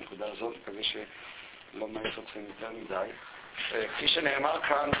אסיים גם בנקודה הזאת, מקווה שלא מעיף אתכם יותר מדי. כפי שנאמר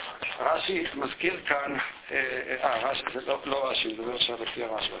כאן, רש"י מזכיר כאן, רש"י, זה לא רש"י, זה לא עכשיו לפי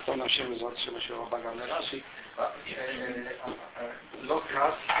הרשב"א. טוב, נמשיך בזאת של השיעור הבא גם לרש"י. לא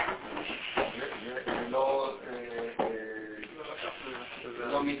כעס,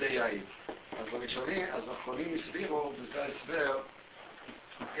 ולא מידי יעיד. אז בראשונים, אז האחרונים הסבירו, וזה ההסבר,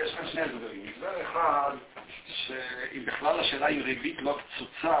 יש כאן שני הסברים. הסבר אחד, שאם בכלל השאלה עם ריבית לא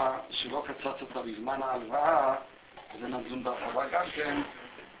קצוצה, שלא קצץ אותה בזמן ההלוואה, זה נדון בהרחבה גם כן,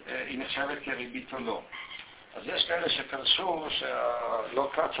 היא נחשבת כריבית או לא. אז יש כאלה שפרשו שהלא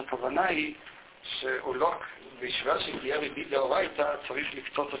קץ, הכוונה היא שהוא לא בשביל שתהיה ריבית דאורייתא צריך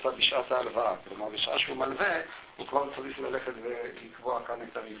לקצות אותה בשעת ההלוואה. כלומר, בשעה שהוא מלווה, הוא כבר צריך ללכת ולקבוע כאן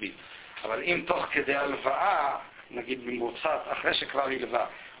את הריבית. אבל אם תוך כדי הלוואה, נגיד ממוצעת, אחרי שכבר הלווה,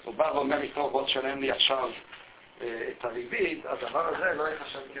 הוא בא ואומר לי, טוב, בוא תשלם לי עכשיו את הריבית, הדבר הזה לא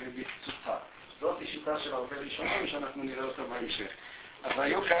יחשב כריבית קצוצה. זאת שיטה של הרבה ראשונים שאנחנו נראה אותה בהמשך. אז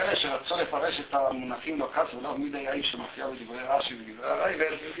היו כאלה שרצו לפרש את המונחים לא קץ ולא מידי האי שמופיע בדברי רש"י ודברי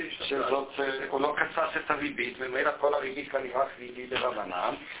הרייבד, שזאת, הוא לא קצץ את הריבית, ומילא כל הריבית כאן היא רק ריבית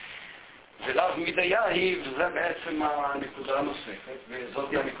דרבנן, ולאו מידי האי, וזה בעצם הנקודה הנוספת,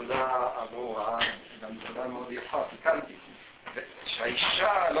 וזאת היא הנקודה הברורה, גם נקודה מאוד יפה, תיקנתי.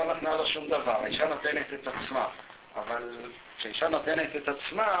 שהאישה לא נתנה לו שום דבר, האישה נותנת את עצמה, אבל כשאישה נותנת את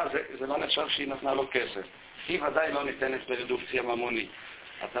עצמה, זה לא נחשב שהיא נתנה לו כסף. היא ודאי לא ניתנת לרדוקציה ממונית.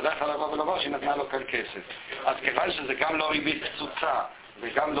 אתה לא יכול לבוא ולומר שהיא נתנה לו כאן כסף. אז כיוון שזה גם לא ריבית קצוצה,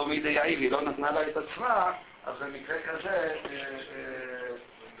 וגם לא מידי האי, והיא לא נתנה לה את עצמה, אז במקרה כזה,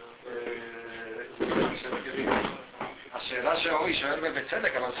 השאלה שאורי שואל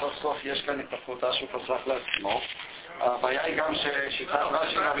בבצדק, אבל סוף סוף יש כאן את הפרוטה שהוא חסך לעצמו. הבעיה היא גם ששיטת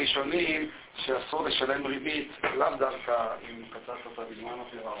רש"י הראשונים שאסור לשלם ריבית, לאו דווקא אם קצת אותה בזמן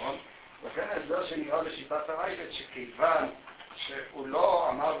הפירעון. לכן ההסבר שנראה בשיטת הרייבד שכיוון שהוא לא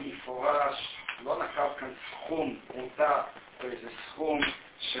אמר במפורש, לא נקב כאן סכום פרוטה או איזה סכום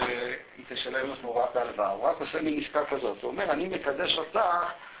שהיא תשלם לו תמורת ההלוואה. הוא רק עושה מין עסקה כזאת. הוא אומר, אני מקדש אותך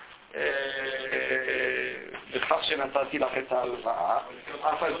בכך שנתתי לך את ההלוואה,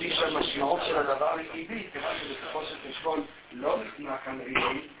 אף על פי שהמשמעות של הדבר היא ריבית, כיוון שבסופו של חשבון לא ניתנה כאן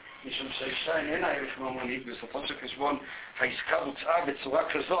ריבית, משום שהאישה איננה ערך ממונית, בסופו של חשבון העסקה בוצעה בצורה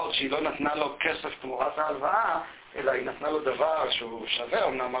כזאת שהיא לא נתנה לו כסף תמורת ההלוואה, אלא היא נתנה לו דבר שהוא שווה,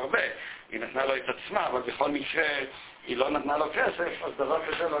 אמנם הרבה, היא נתנה לו את עצמה, אבל בכל מקרה היא לא נתנה לו כסף, אז דבר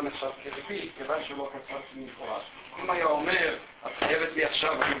כזה לא נחשב כריבית, כיוון שהוא לא קצץ במפורש. אם היה אומר, את חייבת לי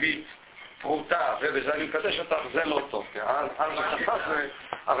עכשיו ריבית פרוטה, ובזה אני מקדש אותך, זה לא טוב, אז התפס זה,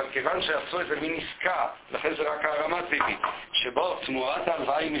 אבל כיוון שעשו איזה מין עסקה, לכן זה רק הרמת ריבית, שבו תמורת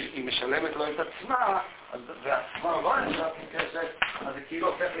ההלוואה היא משלמת לו את עצמה, והעצמה לא נחשב ככסף, אז זה כאילו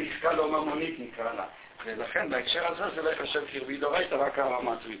הופך לעסקה לא ממונית נקרא לה. ולכן בהקשר הזה זה לא יחשב כריבית דאורייתא, רק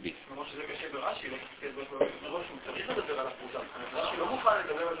הרמת ריבית. למרות שזה קשה ברש"י, לא מראש הוא צריך לדבר על הפרוטה. רש"י לא מוכן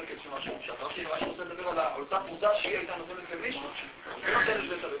לדבר על זה כאיזשהו משהו מושת. רש"י רוצה לדבר על אותה פרוטה שהיא הייתה נותנת למישהו,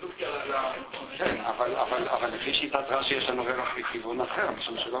 ונותנת את הרדוקציה ל... כן, אבל לפי שיטת רש"י יש לנו רווח בכיוון אחר,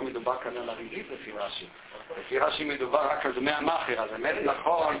 משום שלא מדובר כאן על הריבית לפי רש"י. לפי רש"י מדובר רק על דמי המאכער, אז באמת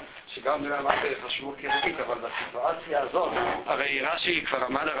נכון שגם דמי המאכער חשבו כריבית, אבל בסיטואציה הזאת, הרי רש"י כבר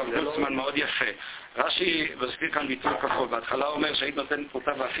עמד הרב גולצמן מאוד יפה. רש"י מזכיר כאן ביטוי כפול, בהתחלה אומר שהיית נותן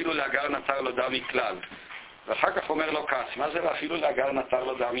פרוטה ואפילו לאגר נטר לא דע מכלל. ואחר כך אומר לו כץ, מה זה ואפילו לאגר נטר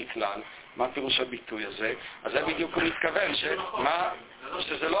לא דע מכלל? מה פירוש הביטוי הזה? אז זה בדיוק הוא מתכוון,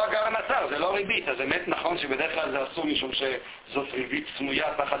 שזה לא אגר נטר, זה לא ריבית. אז באמת נכון שבדרך כלל זה אסור משום שזאת ריבית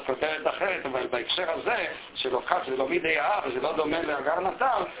סמויה תחת כותרת אחרת, אבל בהקשר הזה שלא כץ זה לא מידי האב וזה לא דומה לאגר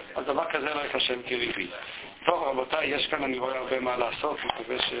נטר, אז דבר כזה לא יחשב כריבית. טוב רבותיי, יש כאן אני רואה הרבה מה לעשות,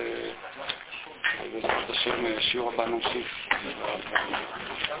 מקווה בעזרת השם שיעור הבא נמשיך.